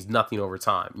contextually it means nothing over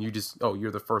time. You just,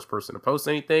 you're the first person to post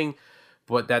anything,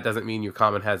 but that doesn't mean your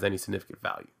comment has any significant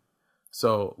value.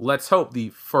 So let's hope the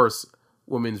first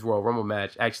Women's Royal Rumble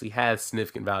match actually has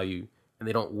significant value and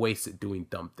they don't waste it doing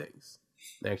dumb things.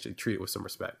 They actually treat it with some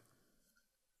respect.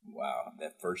 Wow,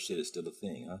 that first shit is still a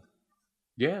thing, huh?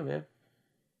 Yeah, man.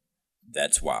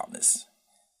 That's wildness.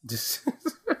 Just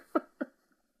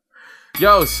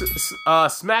Yo,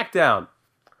 SmackDown.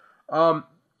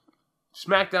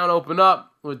 SmackDown opened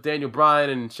up with Daniel Bryan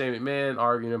and Shane McMahon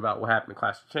arguing about what happened in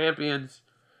Clash of Champions.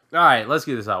 All right, let's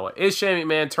get this out of the way. Is Shane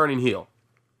McMahon turning heel?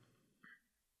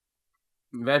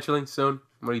 Eventually, soon?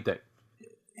 What do you think?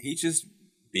 He's just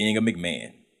being a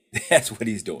McMahon. That's what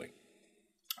he's doing.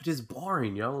 Which is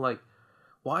boring, yo. Like,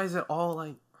 why is it all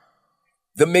like...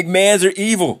 The McMahons are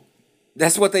evil.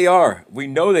 That's what they are. We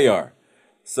know they are.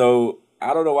 So,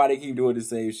 I don't know why they keep doing the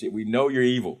same shit. We know you're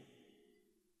evil.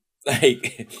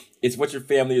 Like, it's what your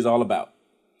family is all about.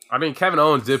 I mean, Kevin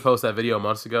Owens did post that video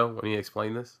months ago when he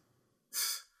explained this.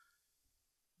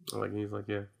 Like, he's like,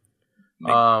 yeah.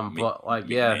 But, like,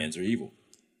 yeah. McMahons are evil.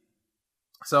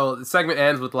 So, the segment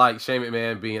ends with, like, Shane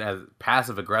McMahon being as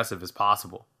passive-aggressive as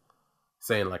possible.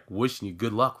 Saying, like, wishing you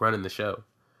good luck running the show.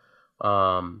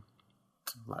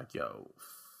 Like, yo.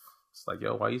 It's like,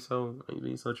 yo, why you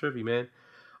being so trippy, man?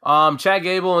 Chad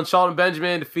Gable and Shelton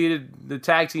Benjamin defeated the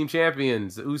tag team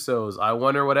champions, the Usos. I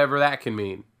wonder whatever that can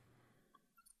mean.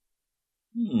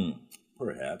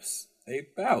 Perhaps a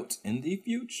bout in the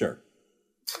future.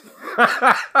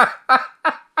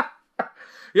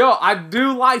 Yo, I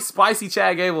do like spicy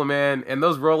Chad Gable, man, and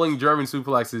those rolling German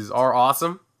suplexes are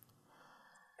awesome.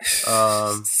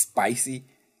 Spicy?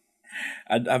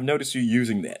 I've noticed you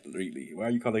using that lately. Why are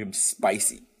you calling him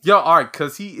spicy? Yo, all right,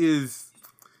 because he is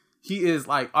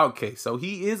like, okay, so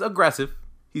he is aggressive.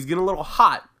 He's getting a little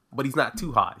hot, but he's not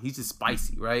too hot. He's just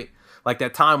spicy, right? Like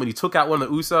that time when he took out one of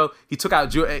the Uso, he took out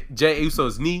Jey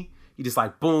Uso's knee. He just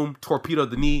like, boom, torpedoed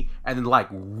the knee, and then like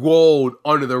rolled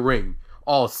under the ring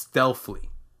all stealthily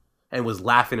and was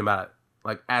laughing about it,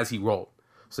 like as he rolled.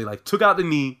 So he like took out the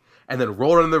knee and then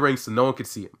rolled under the ring so no one could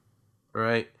see him,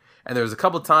 right? And there's a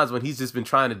couple of times when he's just been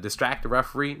trying to distract the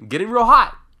referee, getting real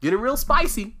hot, getting real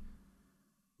spicy,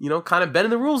 kind of bending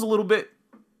the rules a little bit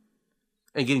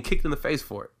and getting kicked in the face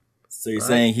for it. So you're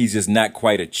saying he's just not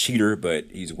quite a cheater, but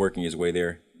he's working his way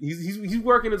there? He's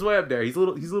working his way up there. He's a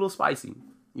little spicy.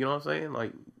 You know what I'm saying?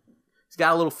 Like, he's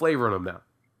got a little flavor in him now.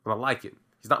 And I like it.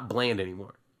 He's not bland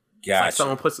anymore. Gotcha. Like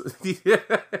someone puts...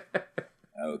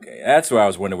 Okay, that's where I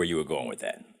was wondering where you were going with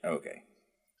that. Okay.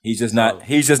 He's just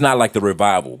not like the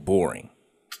Revival, boring.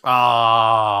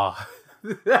 Ah.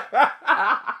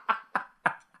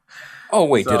 Oh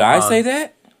wait, did I say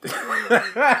that?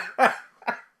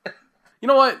 You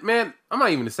know what, man? I'm not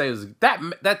even gonna say it was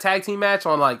that tag team match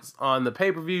on the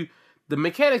pay-per-view. The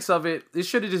mechanics of it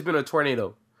should have just been a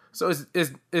tornado. So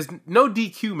it's no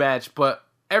DQ match, but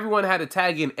everyone had to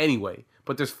tag in anyway.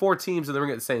 But there's 4 teams in the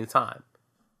ring at the same time.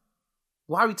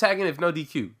 Why are we tagging if no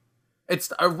DQ?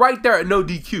 It's right there at no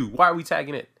DQ. Why are we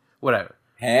tagging it? Whatever.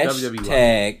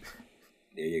 Hashtag.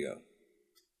 There you go.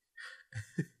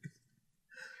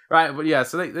 Right, but yeah,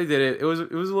 so they did it. It was a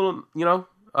little,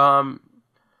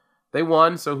 they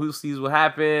won, so who sees what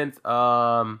happened?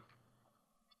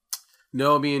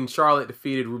 Naomi and Charlotte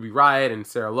defeated Ruby Riott and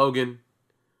Sarah Logan.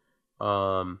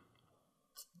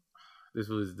 This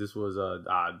was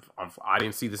I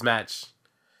didn't see this match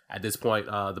at this point.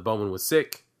 The Bowman was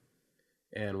sick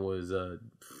and was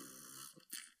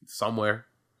somewhere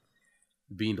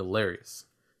being delirious.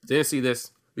 Didn't see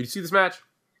this. Did you see this match?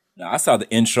 No, I saw the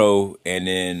intro and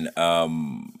then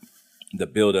the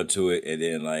build up to it, and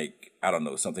then I don't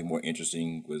know, something more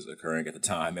interesting was occurring at the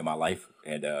time in my life,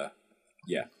 and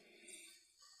yeah.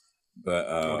 But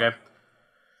okay.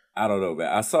 I don't know,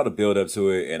 man. I saw the build up to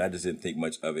it, and I just didn't think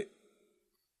much of it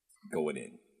going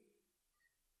in.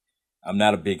 I'm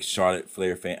not a big Charlotte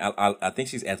Flair fan. I think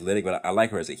she's athletic, but I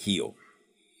like her as a heel,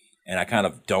 and I kind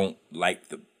of don't like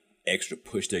the extra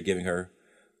push they're giving her.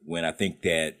 When I think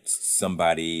that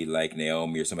somebody like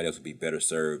Naomi or somebody else would be better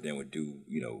served and would do,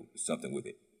 something with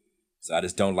it. So I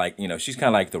just don't like, she's kind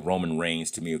of like the Roman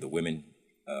Reigns to me of the women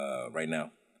right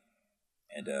now.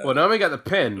 And well, Naomi got the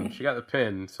pin. She got the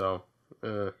pin, so.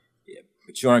 Yeah,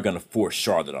 but you aren't going to force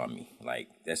Charlotte on me.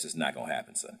 That's just not going to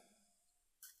happen, son.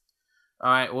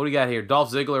 All right, what do we got here?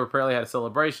 Dolph Ziggler apparently had a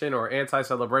celebration or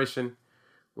anti-celebration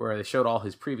where they showed all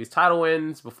his previous title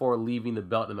wins before leaving the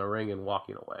belt in the ring and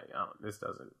walking away. This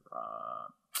doesn't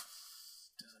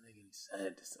make any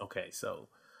sense. Okay, so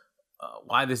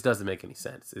why this doesn't make any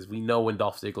sense is we know when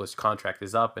Dolph Ziggler's contract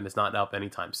is up, and it's not up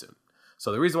anytime soon.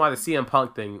 So the reason why the CM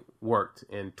Punk thing worked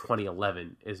in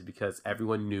 2011 is because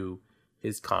everyone knew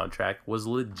his contract was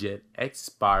legit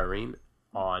expiring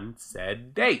on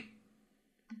said date.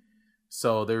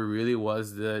 So there really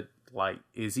was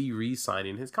is he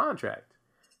re-signing his contract?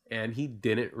 And he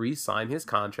didn't re-sign his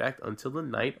contract until the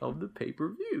night of the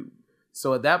pay-per-view.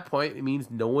 So at that point, it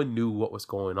means no one knew what was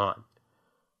going on.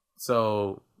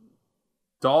 So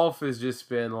Dolph has just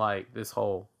been this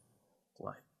whole,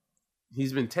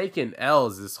 he's been taking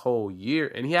L's this whole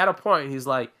year. And he had a point. He's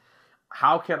like,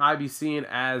 how can I be seen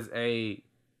as a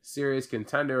serious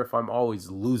contender if I'm always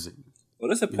losing? Well,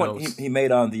 that's a point he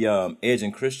made on the Edge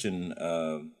and Christian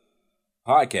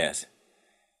podcast.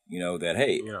 That,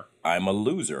 hey, I'm a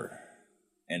loser,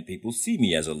 and people see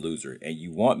me as a loser, and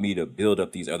you want me to build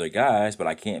up these other guys, but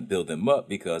I can't build them up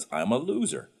because I'm a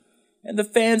loser. And the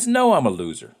fans know I'm a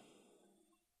loser.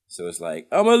 So it's like,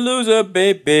 I'm a loser,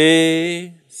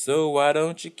 baby, so why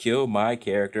don't you kill my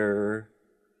character?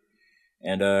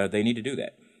 And they need to do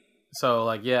that. So,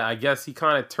 I guess he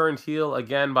kind of turned heel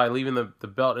again by leaving the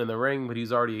belt in the ring, but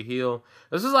he's already a heel.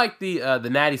 This is like the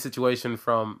Natty situation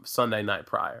from Sunday Night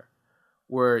prior,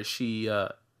 where she's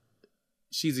a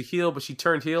heel, but she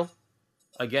turned heel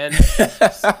again.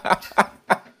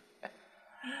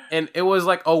 And it was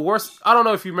worse. I don't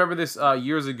know if you remember this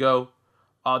years ago.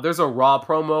 There's a Raw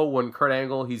promo when Kurt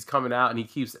Angle, he's coming out and he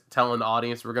keeps telling the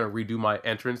audience, we're going to redo my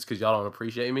entrance because y'all don't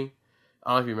appreciate me.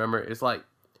 I don't know if you remember.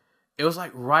 It was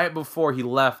right before he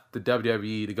left the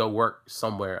WWE to go work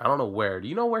somewhere. I don't know where. Do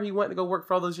you know where he went to go work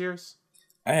for all those years?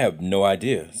 I have no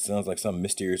idea. Sounds like some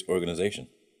mysterious organization.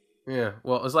 Yeah,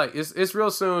 well, it's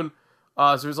real soon.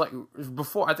 So it was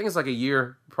before, I think it's a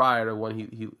year prior to when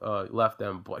he left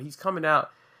them. But he's coming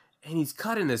out and he's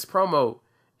cutting this promo,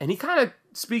 and he kind of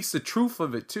speaks the truth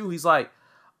of it too. He's like,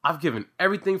 I've given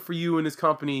everything for you in this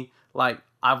company.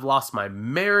 I've lost my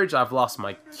marriage, I've lost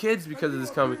my kids because of this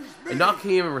company, and y'all can't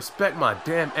even respect my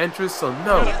damn entrance. So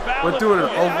no, we're doing it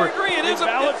over. I agree, it's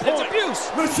abuse.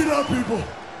 Listen up, people.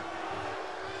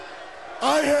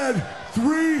 I had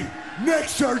 3 neck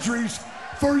surgeries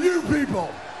for you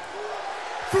people.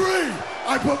 3.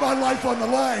 I put my life on the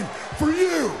line for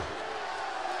you.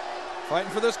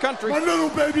 Fighting for this country. My little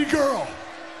baby girl.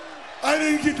 I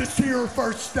didn't get to see her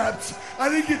first steps. I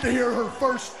didn't get to hear her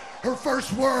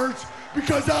first words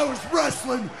because I was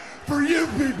wrestling for you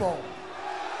people.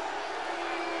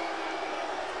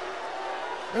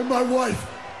 And my wife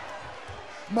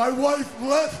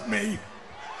left me.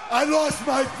 I lost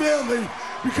my family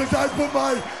because I put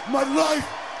my life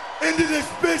into this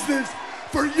business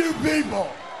for you people.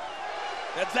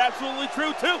 That's absolutely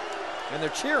true, too. And they're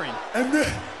cheering. And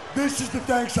this is the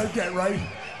thanks I get, right?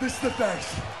 This is the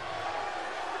thanks.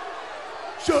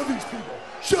 Show these people.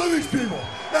 Show these people.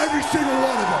 Every single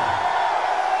one of them.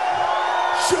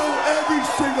 Show every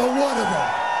single one of them.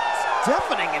 It's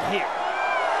deafening in here.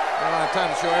 I don't have time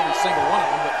to show every single one of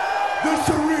them, but... This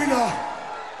arena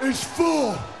is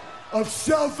full of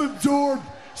self-absorbed,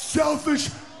 selfish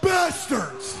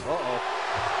bastards. Uh-oh.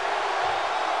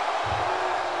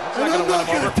 And I'm not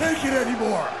going to take it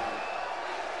anymore.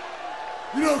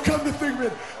 You know, come to think of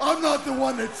it, I'm not the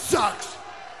one that sucks.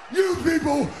 You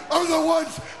people are the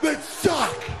ones that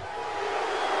suck.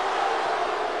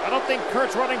 I don't think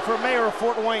Kurt's running for mayor of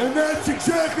Fort Wayne. And that's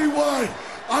exactly why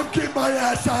I'm getting my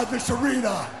ass out of this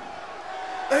arena.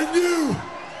 And you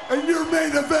and your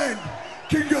main event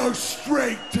can go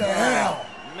straight to hell.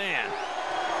 Man.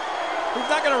 He's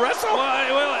not going to wrestle?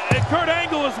 Well, Kurt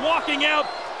Angle is walking out.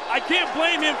 I can't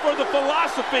blame him for the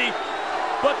philosophy,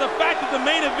 but the fact that the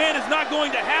main event is not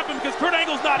going to happen because Kurt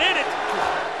Angle's not in it.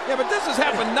 Yeah, but this has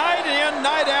happened night in,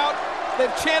 night out.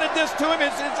 They've chanted this to him.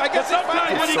 I guess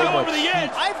sometimes when you go over the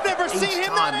edge. I've never seen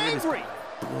him that angry.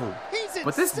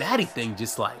 But this Natty thing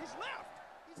just like,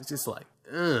 it's just like,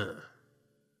 ugh.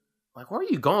 Like, where are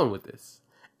you going with this?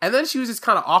 And then she was just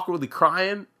kind of awkwardly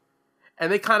crying,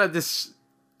 and they kind of just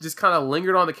kind of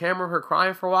lingered on the camera, her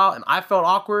crying for a while, and I felt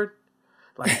awkward.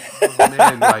 Like, oh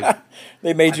man, like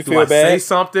they made you do feel I bad. say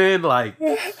something like do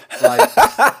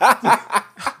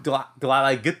I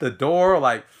like get the door?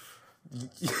 Like,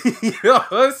 you know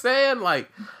what I'm saying?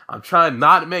 Like, I'm trying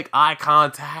not to make eye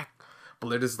contact, but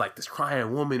they're just like this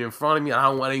crying woman in front of me. I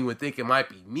don't want anyone to think it might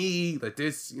be me. Like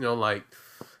this, you know, like.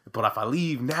 But if I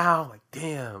leave now, like,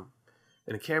 damn.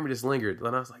 And the camera just lingered,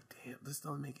 and I was like, damn, this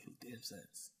doesn't make any damn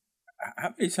sense.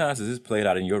 How many times has this played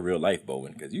out in your real life,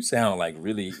 Bowen? Because you sound like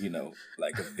really, you know,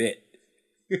 like a vet.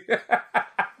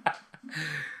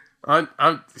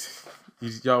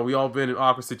 Yo, we all been in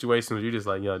awkward situations where you're just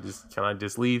like, yo, can I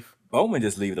just leave? Bowman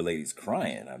just leave the ladies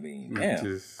crying. I mean,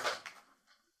 damn.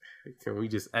 Can we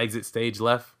just exit stage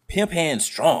left? Pimp hand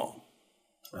strong.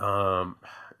 No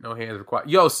hands required.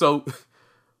 Yo, so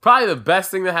probably the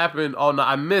best thing that happened all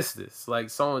night. I missed this.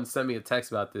 Like, someone sent me a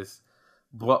text about this.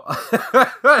 But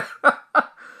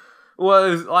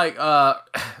was like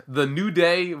the New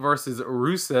Day versus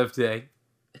Rusev Day.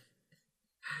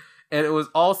 And it was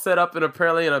all set up in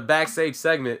apparently in a backstage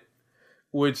segment,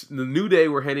 which the New Day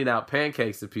were handing out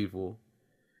pancakes to people.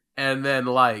 And then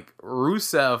like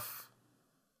Rusev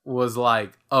was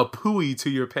like, a pooey to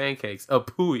your pancakes, a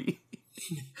pooey.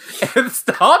 And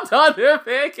stomped on their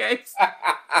pancakes.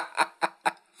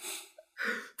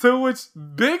 To which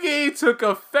Big E took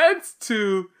offense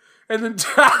to and then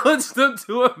challenged them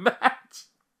to a match.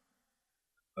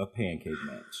 A pancake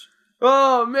match.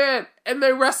 Oh, man. And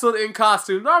they wrestled in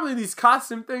costume. Normally these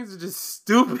costume things are just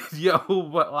stupid, yo.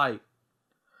 But like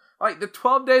the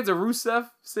 12 Days of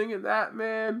Rusev singing that,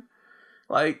 man.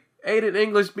 Like, Aiden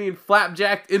English being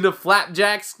flapjacked into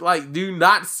flapjacks. Like, do you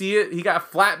not see it? He got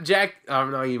flapjacked.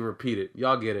 I'm not even repeat it.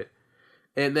 Y'all get it.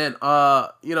 And then,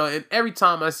 you know, and every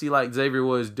time I see, like, Xavier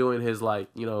Woods doing his, like,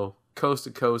 you know,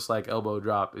 coast-to-coast, like, elbow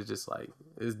drop, it's just, like,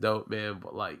 it's dope, man.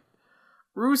 But, like,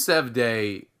 Rusev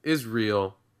Day is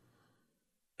real.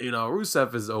 You know,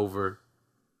 Rusev is over.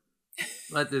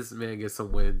 Let this man get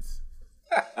some wins.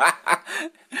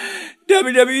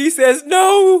 WWE says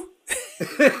no.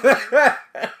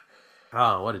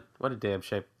 Oh, what a damn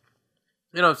shame.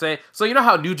 You know what I'm saying? So, you know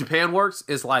how New Japan works?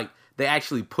 It's, like, they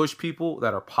actually push people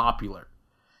that are popular.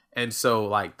 And so,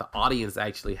 like, the audience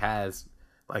actually has,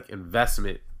 like,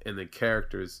 investment in the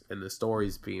characters and the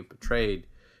stories being portrayed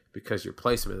because your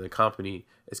placement in the company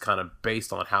is kind of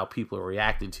based on how people are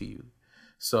reacting to you.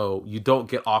 So you don't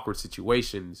get awkward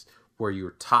situations where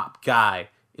your top guy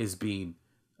is being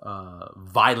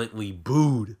violently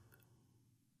booed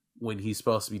when he's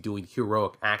supposed to be doing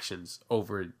heroic actions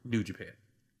over in New Japan.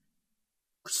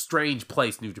 Strange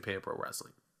place, New Japan Pro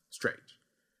Wrestling. Strange.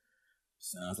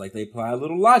 Sounds like they apply a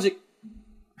little logic.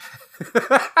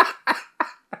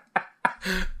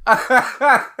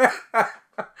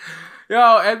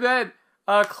 Yo, and then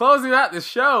closing out the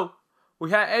show,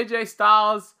 we had AJ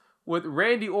Styles with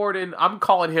Randy Orton. I'm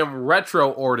calling him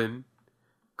Retro Orton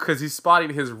because he's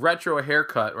spotting his retro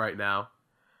haircut right now.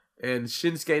 And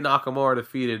Shinsuke Nakamura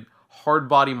defeated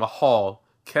Hardbody Mahal,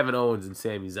 Kevin Owens, and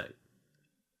Sami Zayn.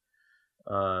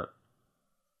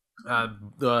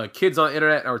 The kids on the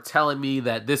internet are telling me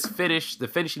that the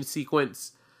finishing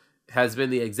sequence has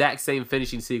been the exact same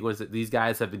finishing sequence that these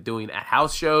guys have been doing at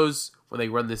house shows when they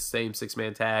run this same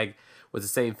 6-man tag. Was the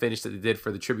same finish that they did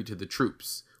for the Tribute to the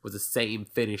Troops. Was the same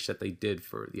finish that they did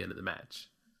for the end of the match.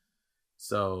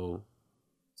 So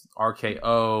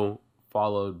RKO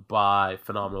followed by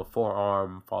Phenomenal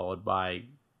Forearm, followed by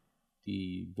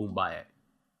the Boombaye,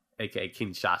 aka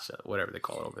Kinshasa, whatever they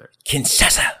call it over there.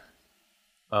 Kinshasa.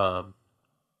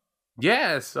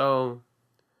 Yeah, so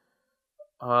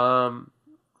I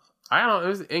don't know, it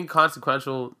was an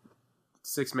inconsequential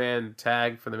 6-man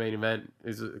tag for the main event. It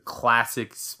was a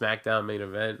classic SmackDown main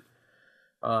event.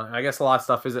 I guess a lot of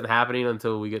stuff isn't happening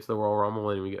until we get to the Royal Rumble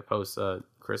and we get post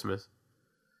Christmas.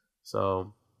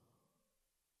 So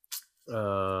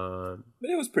but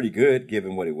it was pretty good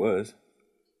given what it was.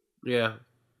 Yeah.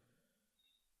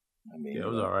 I mean, yeah, it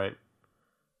was all right.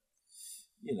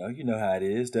 You know how it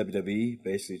is. WWE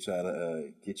basically trying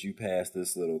to get you past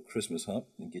this little Christmas hump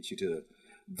and get you to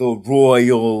the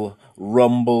Royal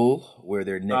Rumble, where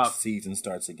their next season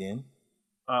starts again.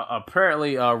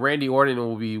 Apparently, Randy Orton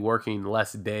will be working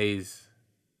less days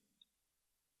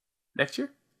next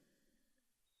year.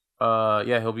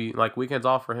 Yeah, he'll be like weekends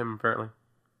off for him apparently.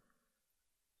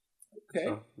 Okay,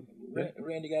 so,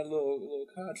 Randy got a little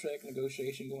contract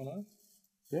negotiation going on.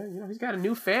 Yeah, he's got a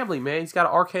new family, man. He's got to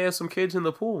RKO some kids in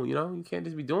the pool. You can't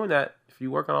just be doing that if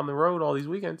you're working on the road all these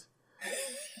weekends.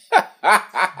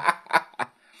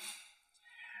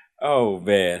 Oh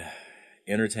man,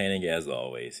 entertaining as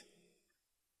always.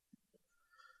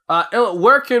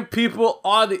 Where can people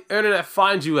on the internet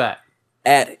find you at?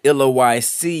 At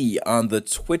IllaYC on the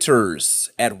Twitters,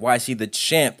 at YC the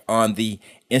Champ on the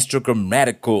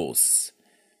Instagrammaticals.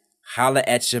 Holla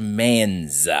at your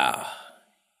manza.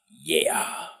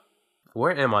 Yeah.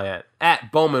 Where am I at?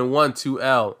 At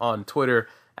Bowman12L on Twitter,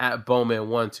 at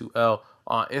Bowman12L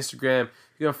on Instagram.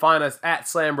 You can find us at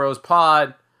Slambros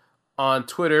Pod on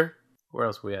Twitter. Where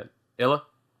else are we at? Illa?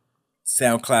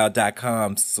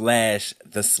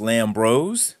 SoundCloud.com/The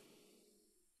Slambros.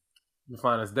 You can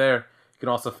find us there. You can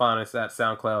also find us at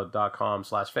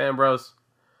SoundCloud.com/Fanbros.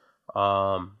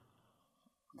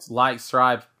 Like,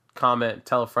 subscribe, comment,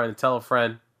 tell a friend, and tell a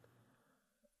friend.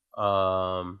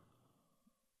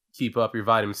 Keep up your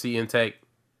vitamin C intake.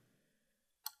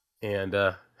 And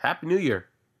Happy New Year.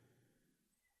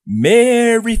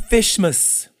 Merry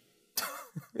Fishmas.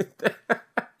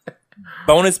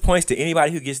 Bonus points to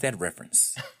anybody who gets that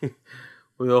reference.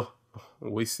 You'll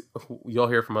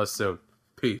hear from us soon.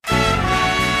 Peace.